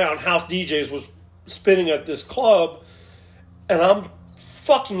world-renowned house DJs was spinning at this club. And I'm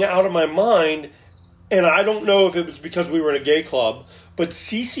fucking out of my mind. And I don't know if it was because we were in a gay club, but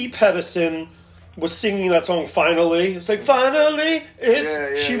CeCe Pettison was singing that song Finally. It's like, finally,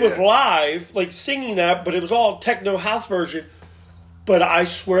 she was live, like singing that, but it was all techno house version. But I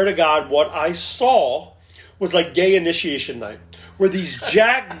swear to God, what I saw was like gay initiation night, where these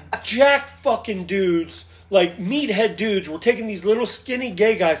jack fucking dudes, like meathead dudes, were taking these little skinny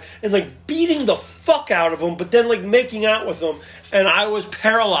gay guys and like beating the fuck out of them, but then like making out with them. And I was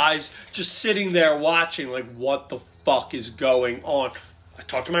paralyzed just sitting there watching, like, what the fuck is going on? I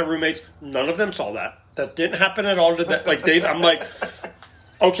talked to my roommates. None of them saw that. That didn't happen at all. I'm like,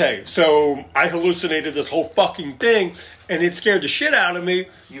 okay, so I hallucinated this whole fucking thing, and it scared the shit out of me.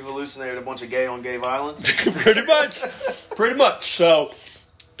 You hallucinated a bunch of gay-on-gay violence? Pretty much. So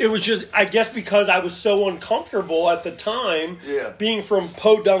it was just, I guess because I was so uncomfortable at the time, being from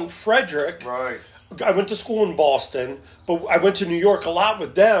Podunk, Frederick. Right. I went to school in Boston, but I went to New York a lot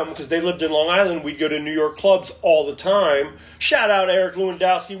with them because they lived in Long Island. We'd go to New York clubs all the time. Shout out Eric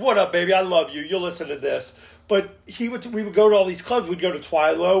Lewandowski. What up, baby? I love you. You'll listen to this. But we would go to all these clubs. We'd go to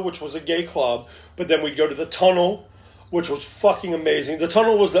Twilo, which was a gay club, but then we'd go to the Tunnel, which was fucking amazing. The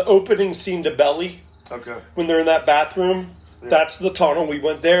tunnel was the opening scene to Belly. Okay. When they're in that bathroom. Yeah. That's the tunnel. We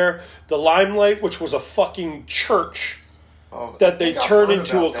went there. The Limelight, which was a fucking church that they turned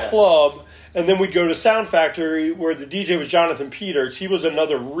into a club. And then we'd go to Sound Factory, where the DJ was Jonathan Peters. He was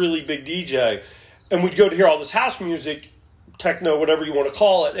another really big DJ. And we'd go to hear all this house music, techno, whatever you want to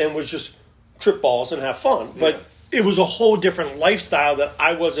call it, and was just trip balls and have fun. Yeah. But it was a whole different lifestyle that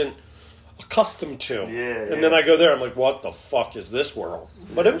I wasn't accustomed to. Yeah. And then I go there, I'm like, what the fuck is this world?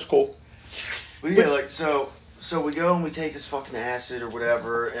 But it was cool. Well, yeah, like, so we go and we take this fucking acid or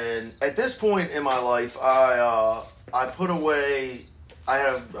whatever, and at this point in my life, I put away... I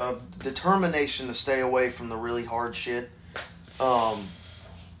had a determination to stay away from the really hard shit,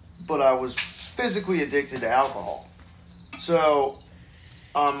 but I was physically addicted to alcohol. So,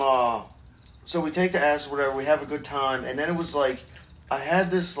 so we take the acid, whatever, we have a good time, and then it was like, I had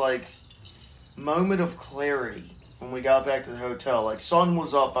this, like, moment of clarity when we got back to the hotel. Like, sun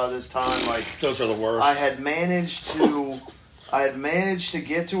was up by this time, like... Those are the worst. I had managed to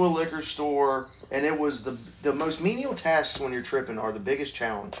get to a liquor store... And it was the most menial tasks when you're tripping are the biggest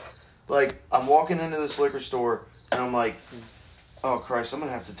challenge. Like, I'm walking into this liquor store, and I'm like, oh, Christ, I'm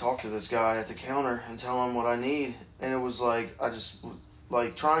going to have to talk to this guy at the counter and tell him what I need. And it was like, I just,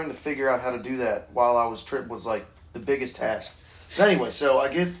 like, trying to figure out how to do that while I was tripping was, like, the biggest task. But anyway, so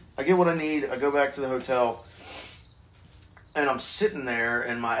I get what I need. I go back to the hotel, and I'm sitting there,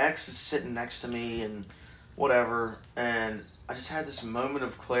 and my ex is sitting next to me and whatever. And I just had this moment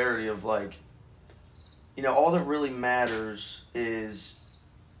of clarity of, like, you know, all that really matters is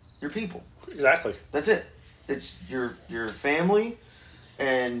your people. Exactly. That's it. It's your family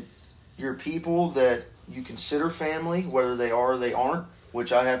and your people that you consider family, whether they are or they aren't,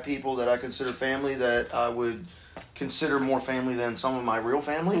 which I have people that I consider family that I would consider more family than some of my real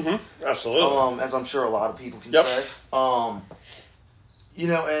family. Mm-hmm. Absolutely. As I'm sure a lot of people can yep. say. You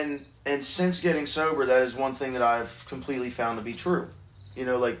know, and since getting sober, that is one thing that I've completely found to be true. You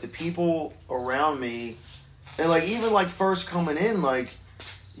know, like, the people around me, and, like, even, like, first coming in, like,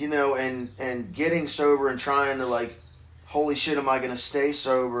 you know, and getting sober and trying to, like, holy shit, am I going to stay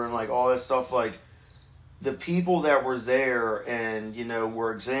sober and, like, all that stuff, like, the people that were there and, you know,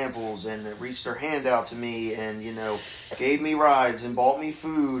 were examples and reached their hand out to me and, you know, gave me rides and bought me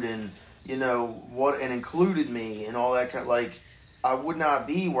food and, you know, and included me and all that kind of, like, I would not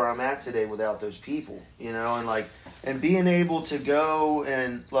be where I'm at today without those people, you know, and, like, and being able to go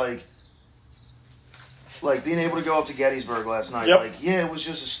and, like being able to go up to Gettysburg last night. Yep. Like, yeah, it was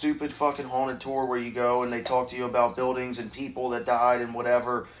just a stupid fucking haunted tour where you go and they talk to you about buildings and people that died and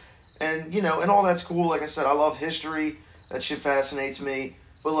whatever. And, you know, and all that's cool. Like I said, I love history. That shit fascinates me.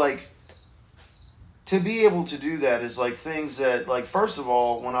 But, like, to be able to do that is, like, things that, like, first of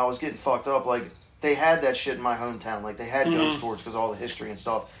all, when I was getting fucked up, like, they had that shit in my hometown. Like, they had ghost tours because of all the history and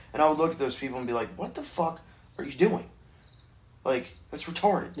stuff. And I would look at those people and be like, what the fuck are you doing? Like, that's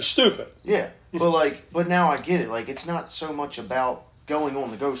retarded. You're stupid. Yeah. But now I get it. Like, it's not so much about going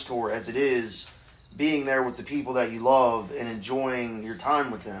on the ghost tour as it is being there with the people that you love and enjoying your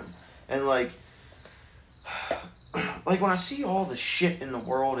time with them. And, like when I see all the shit in the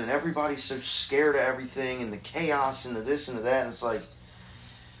world and everybody's so scared of everything and the chaos and the this and the that, and it's like,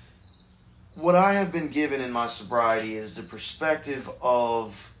 what I have been given in my sobriety is the perspective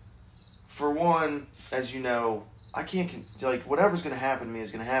of, for one, as you know, I can't, like, whatever's going to happen to me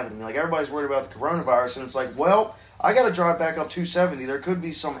is going to happen to me. Like, everybody's worried about the coronavirus, and it's like, well, I got to drive back up 270. There could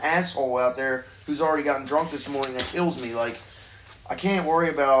be some asshole out there who's already gotten drunk this morning that kills me. Like, I can't worry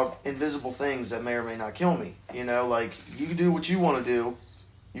about invisible things that may or may not kill me. You know, like, you can do what you want to do.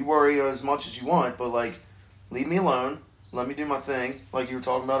 You worry as much as you want, but, like, leave me alone. Let me do my thing. Like you were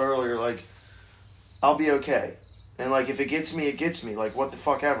talking about earlier, like, I'll be okay. And, like, if it gets me, it gets me. Like, what the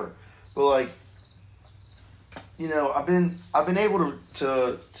fuck ever. But, like, you know, I've been able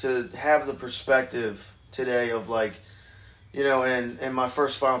to have the perspective today of, like, you know, and my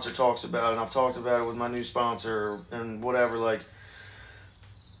first sponsor talks about it, and I've talked about it with my new sponsor and whatever, like,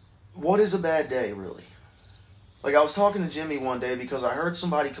 what is a bad day, really? Like, I was talking to Jimmy one day because I heard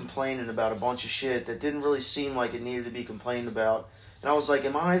somebody complaining about a bunch of shit that didn't really seem like it needed to be complained about. And I was like,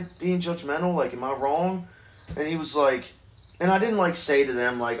 am I being judgmental? Like, am I wrong? And he was like, and I didn't, like, say to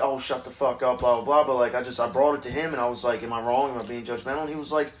them, like, oh, shut the fuck up, blah, blah, blah, but, like, I brought it to him, and I was like, am I wrong? Am I being judgmental? And he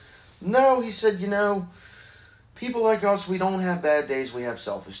was like, no. He said, you know, people like us, we don't have bad days, we have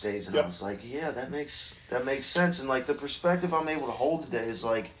selfish days. And I was like, yeah, that makes sense. And, like, the perspective I'm able to hold today is,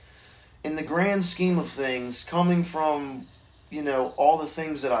 like, in the grand scheme of things, coming from, you know, all the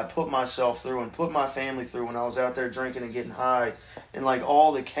things that I put myself through and put my family through when I was out there drinking and getting high, and, like,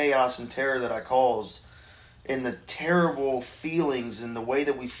 all the chaos and terror that I caused, and the terrible feelings and the way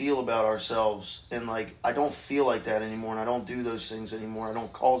that we feel about ourselves. And, like, I don't feel like that anymore, and I don't do those things anymore. I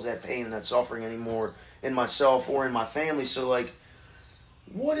don't cause that pain and that suffering anymore in myself or in my family. So, like,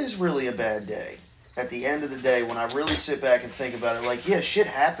 what is really a bad day? At the end of the day, when I really sit back and think about it, like, yeah, shit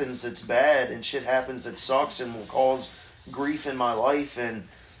happens that's bad, and shit happens that sucks and will cause grief in my life, and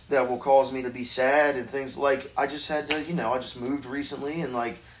that will cause me to be sad and things. Like, I just had to, I just moved recently, and,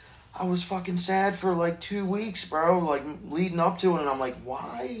 like, I was fucking sad for, like, 2 weeks, bro, like, leading up to it, and I'm like,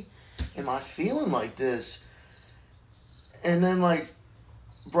 why am I feeling like this? And then, like,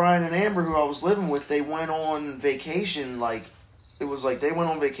 Brian and Amber, who I was living with, they went on vacation, like, it was like they went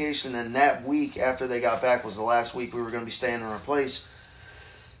on vacation, and that week after they got back was the last week we were going to be staying in our place.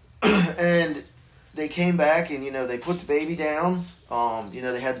 And they came back, and, they put the baby down.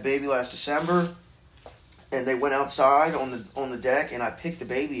 They had the baby last December, and they went outside on the deck, and I picked the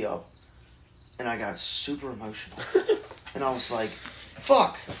baby up, and I got super emotional. And I was like,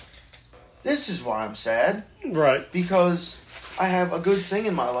 fuck, this is why I'm sad. Right. Because I have a good thing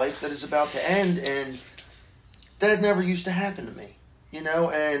in my life that is about to end, and that never used to happen to me,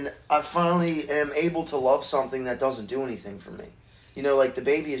 and I finally am able to love something that doesn't do anything for me. Like, the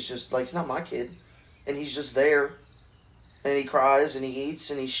baby is just, like, it's not my kid, and he's just there, and he cries, and he eats,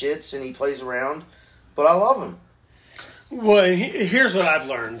 and he shits, and he plays around, but I love him. Well, here's what I've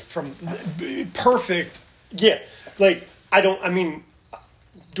learned from perfect, like,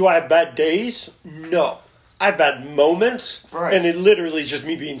 do I have bad days? No. I have bad moments, right. And it literally is just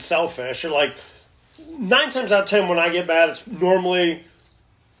me being selfish, or, like, 9 times out of 10 when I get mad, it's normally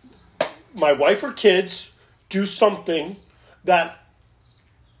my wife or kids do something that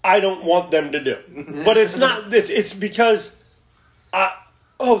I don't want them to do. But it's not, it's because,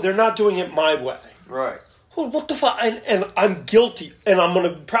 they're not doing it my way. Right. Well, what the fuck? And I'm guilty, and I'm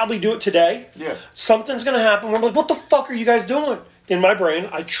going to probably do it today. Yeah. Something's going to happen where I'm like, what the fuck are you guys doing? In my brain,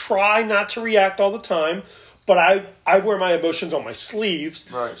 I try not to react all the time, but I wear my emotions on my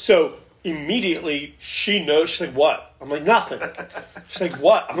sleeves. Right. So immediately, she knows. She's like, what? I'm like, nothing. She's like,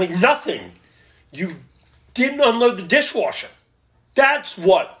 what? I'm like, nothing. You didn't unload the dishwasher. That's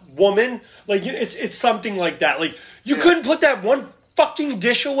what, woman. Like, it's something like that. Like, you couldn't put that one fucking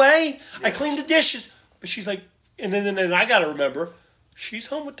dish away? Yeah. I cleaned the dishes. But she's like, and then I got to remember, she's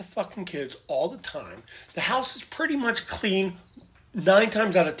home with the fucking kids all the time. The house is pretty much clean 9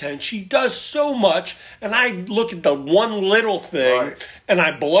 times out of 10. She does so much, and I look at the one little thing, right, and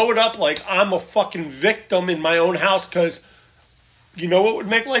I blow it up like I'm a fucking victim in my own house, because you know what would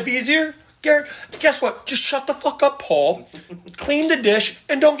make life easier? Garrett, guess what? Just shut the fuck up, Paul. Clean the dish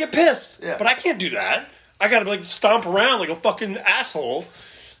and don't get pissed. Yeah. But I can't do that. I gotta, like, stomp around like a fucking asshole.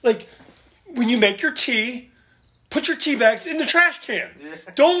 Like, when you make your tea, put your tea bags in the trash can. Yeah.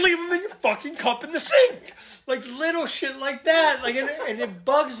 Don't leave them in your fucking cup in the sink. Like, little shit like that. Like, and it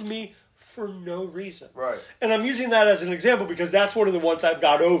bugs me for no reason. Right. And I'm using that as an example because that's one of the ones I've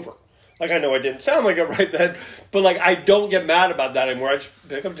got over. Like, I know I didn't sound like it right then, but, like, I don't get mad about that anymore. I just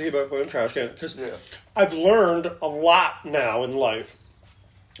pick up the tea bag, put it in the trash can. Because I've learned a lot now in life.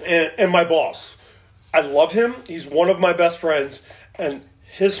 And my boss, I love him. He's one of my best friends. And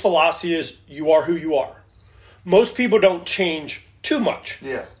his philosophy is, you are who you are. Most people don't change too much.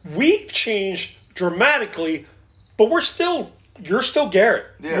 Yeah. We've changed dramatically, but you're still Garrett.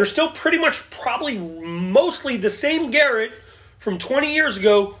 Yeah. You're still pretty much probably mostly the same Garrett from 20 years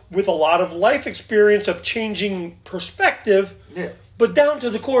ago with a lot of life experience of changing perspective. Yeah. But down to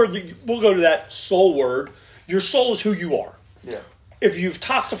the core, we'll go to that soul word. Your soul is who you are. Yeah. If you've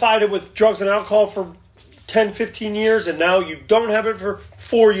toxified it with drugs and alcohol for 10, 15 years, and now you don't have it for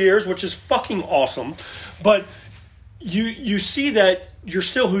 4 years, which is fucking awesome. But you see that you're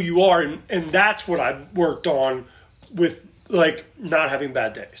still who you are, and that's what I've worked on with, like, not having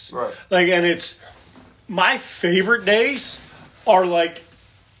bad days. Right. Like, and it's, my favorite days are like,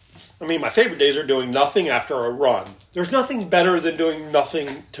 my favorite days are doing nothing after a run. There's nothing better than doing nothing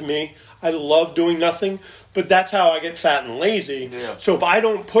to me. I love doing nothing, but that's how I get fat and lazy. Yeah. So if I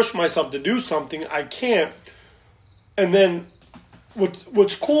don't push myself to do something, I can't. And then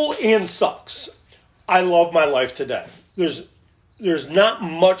what's cool and sucks, I love my life today. There's not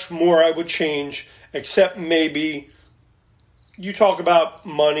much more I would change, except maybe you talk about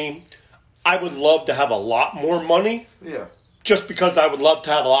money. I would love to have a lot more money. Yeah. Just because I would love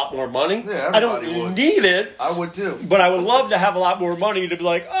to have a lot more money. Yeah, I don't need it. I would too. But I would love to have a lot more money to be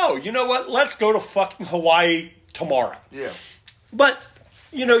like, oh, you know what? Let's go to fucking Hawaii tomorrow. Yeah. But,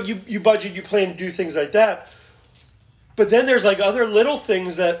 you budget, you plan to do things like that. But then there's, like, other little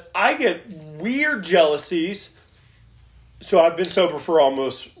things that I get weird jealousies. So I've been sober for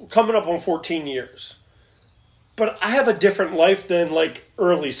almost coming up on 14 years. But I have a different life than like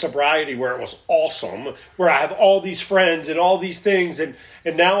early sobriety where it was awesome, where I have all these friends and all these things. And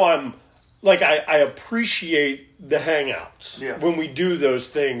now I'm like, I appreciate the hangouts when we do those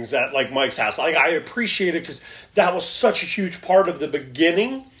things at like Mike's house. Like I appreciate it because that was such a huge part of the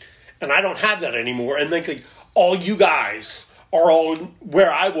beginning. And I don't have that anymore. And then like, all you guys are all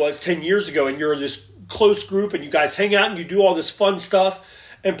where I was 10 years ago. And you're this close group and you guys hang out and you do all this fun stuff.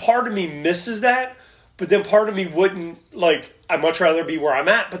 And part of me misses that. But then part of me wouldn't, like, I'd much rather be where I'm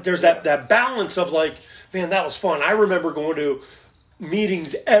at. But there's that balance of like, man, that was fun. I remember going to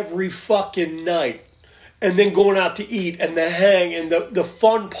meetings every fucking night. And then going out to eat and the hang. And the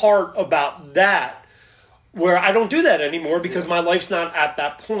fun part about that. Where I don't do that anymore because my life's not at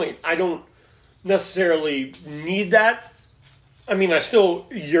that point. I don't necessarily need that. I mean, I still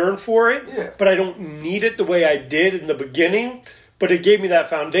yearn for it, but I don't need it the way I did in the beginning. But it gave me that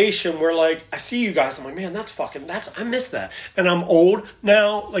foundation where, like, I see you guys. I'm like, man, I miss that. And I'm old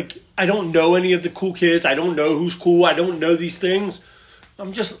now. Like, I don't know any of the cool kids. I don't know who's cool. I don't know these things.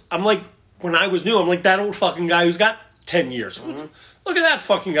 I'm like, when I was new, I'm like that old fucking guy who's got 10 years. Mm-hmm. Look at that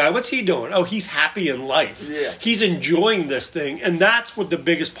fucking guy. What's he doing? Oh, he's happy in life. Yeah. He's enjoying this thing. And that's what the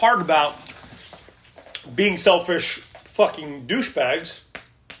biggest part about being selfish fucking douchebags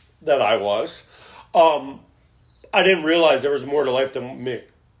that I was. I didn't realize there was more to life than me.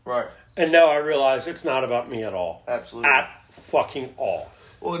 Right. And now I realize it's not about me at all. Absolutely. At fucking all.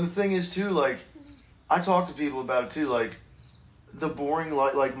 Well, and the thing is, too, like, I talk to people about it, too, like, the boring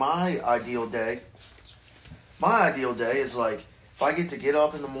life, like, my ideal day is, like, if I get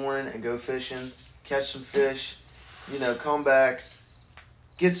up in the morning and go fishing, catch some fish, come back,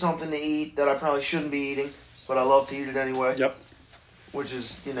 get something to eat that I probably shouldn't be eating, but I love to eat it anyway. Yep. Which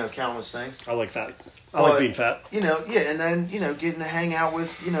is, countless things. I like fat. I like being fat. And then, getting to hang out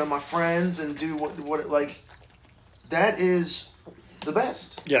with, my friends and do what like, that is the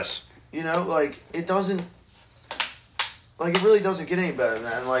best. Yes. Like, it doesn't, like, it really doesn't get any better than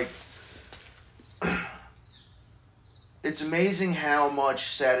that. And, like, it's amazing how much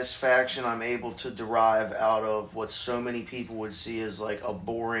satisfaction I'm able to derive out of what so many people would see as, like, a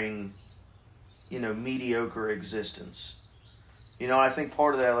boring, mediocre existence. I think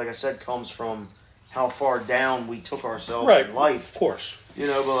part of that, like I said, comes from how far down we took ourselves in life. Of course.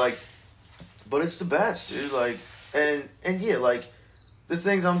 But it's the best, dude. Like, and yeah, like, the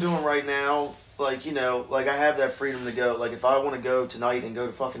things I'm doing right now, like, like, I have that freedom to go. Like, if I want to go tonight and go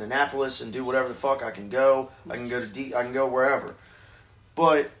to fucking Annapolis and do whatever the fuck, I can go. I can go wherever.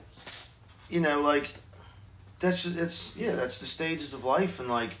 But, like, that's the stages of life. And,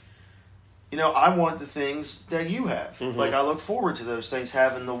 like, I want the things that you have. Mm-hmm. Like, I look forward to those things,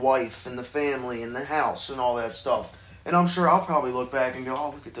 having the wife and the family and the house and all that stuff. And I'm sure I'll probably look back and go,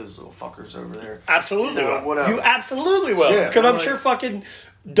 oh, look at those little fuckers over there. Absolutely will. You absolutely will. Because I'm sure fucking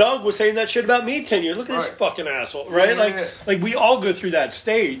Doug was saying that shit about me 10 years. Look at this fucking asshole, right? Yeah, like we all go through that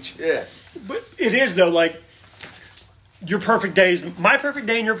stage. Yeah. But it is, though, like, your perfect days, my perfect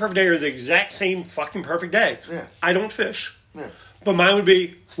day and your perfect day are the exact same fucking perfect day. Yeah. I don't fish. Yeah. But mine would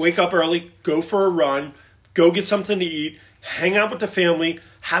be wake up early, go for a run, go get something to eat, hang out with the family,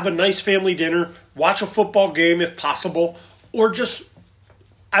 have a nice family dinner, watch a football game if possible, or just,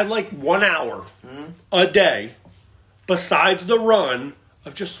 I like 1 hour a day besides the run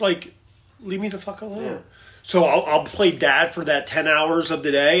of just like, leave me the fuck alone. Yeah. So I'll play dad for that 10 hours of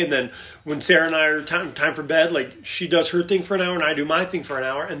the day, and then when Sarah and I are time for bed, like, she does her thing for an hour and I do my thing for an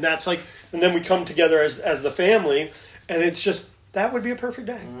hour, and that's like, and then we come together as the family, and it's just, that would be a perfect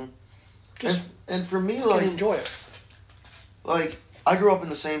day. Mm-hmm. Just and for me, like, enjoy it. Like, I grew up in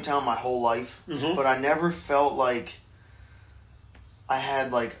the same town my whole life, but I never felt like I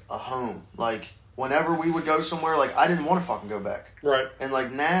had, like, a home. Like, whenever we would go somewhere, like, I didn't want to fucking go back. Right. And,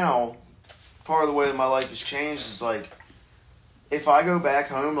 like, now, part of the way that my life has changed is, like, if I go back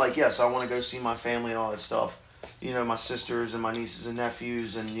home, like, yes, I want to go see my family and all that stuff. My sisters and my nieces and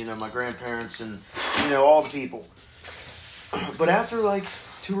nephews and, my grandparents and, all the people. But after, like,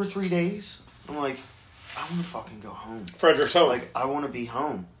 2 or 3 days, I'm like, I want to fucking go home. Frederick's home. Like, I want to be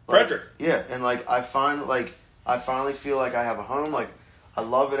home. Like, Frederick. Yeah, and, like, I finally feel like I have a home. Like, I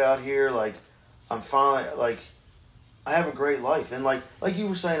love it out here. Like, I'm finally, like, I have a great life. And, like you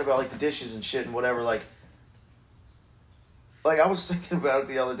were saying about, like, the dishes and shit and whatever, like, I was thinking about it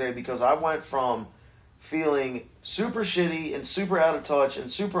the other day because I went from feeling super shitty and super out of touch and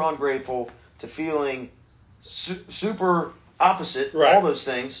super ungrateful to feeling super opposite, all those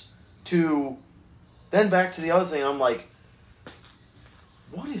things, to then back to the other thing. I'm like,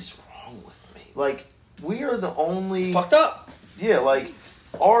 what is wrong with me? Like, we are the only... Fucked up. Yeah, like,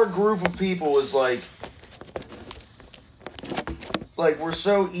 our group of people is, like, like, we're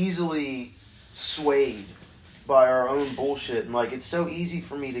so easily swayed by our own bullshit, and like, it's so easy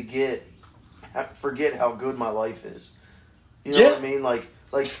for me to forget how good my life is. You know what I mean? Like,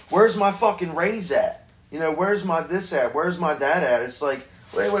 where's my fucking raise at? You know, where's my this at? Where's my that at? It's like,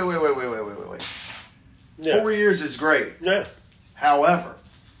 wait. Yeah. 4 years is great. Yeah. However,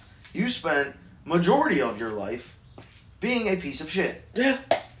 you spent majority of your life being a piece of shit. Yeah.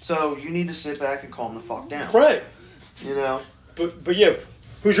 So you need to sit back and calm the fuck down. Right. You know? But yeah,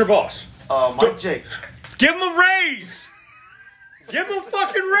 who's your boss? Mike Jake. Give him a raise. Give him a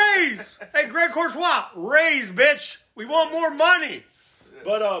fucking raise. Hey, Greg Courtois, raise, bitch. We want more money.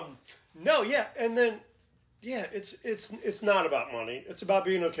 But no, yeah, and then yeah, it's not about money. It's about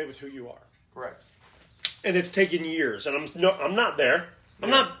being okay with who you are. Right. And it's taken years, and I'm not there.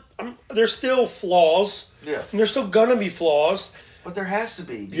 There's still flaws. Yeah. And there's still gonna be flaws. But there has to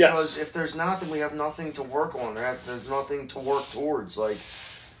be, because if there's not, then we have nothing to work on. There's nothing to work towards. Like,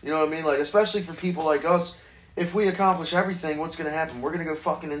 you know what I mean? Like, especially for people like us, if we accomplish everything, what's going to happen? We're going to go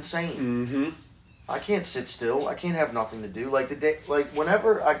fucking insane. Mm-hmm. I can't sit still. I can't have nothing to do. Like,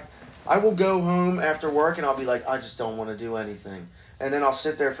 whenever I will go home after work and I'll be like, I just don't want to do anything. And then I'll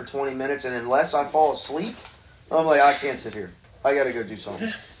sit there for 20 minutes, and unless I fall asleep, I'm like, I can't sit here. I got to go do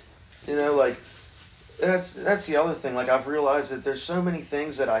something. You know, like, that's the other thing. Like, I've realized that there's so many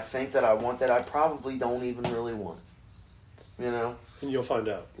things that I think that I want that I probably don't even really want. You know? And you'll find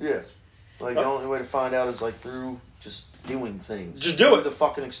out. Yeah. Like, the only way to find out is, like, through just doing things. Just do it. The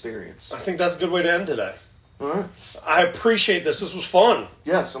fucking experience. I think that's a good way to end today. All right. I appreciate this. This was fun.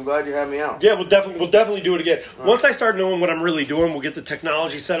 Yes, I'm glad you had me out. Yeah, we'll definitely do it again. Once I start knowing what I'm really doing, we'll get the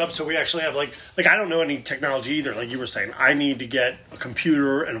technology set up so we actually have, like I don't know any technology either, like you were saying. I need to get a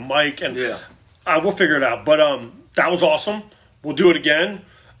computer and a mic, and we'll figure it out. But that was awesome. We'll do it again.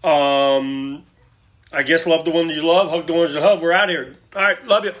 I guess love the ones you love, hug the ones you hug. We're out of here. All right,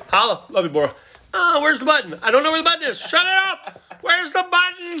 love you. Holla. Love you, Bora. Where's the button? I don't know where the button is. Shut it up. Where's the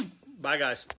button? Bye, guys.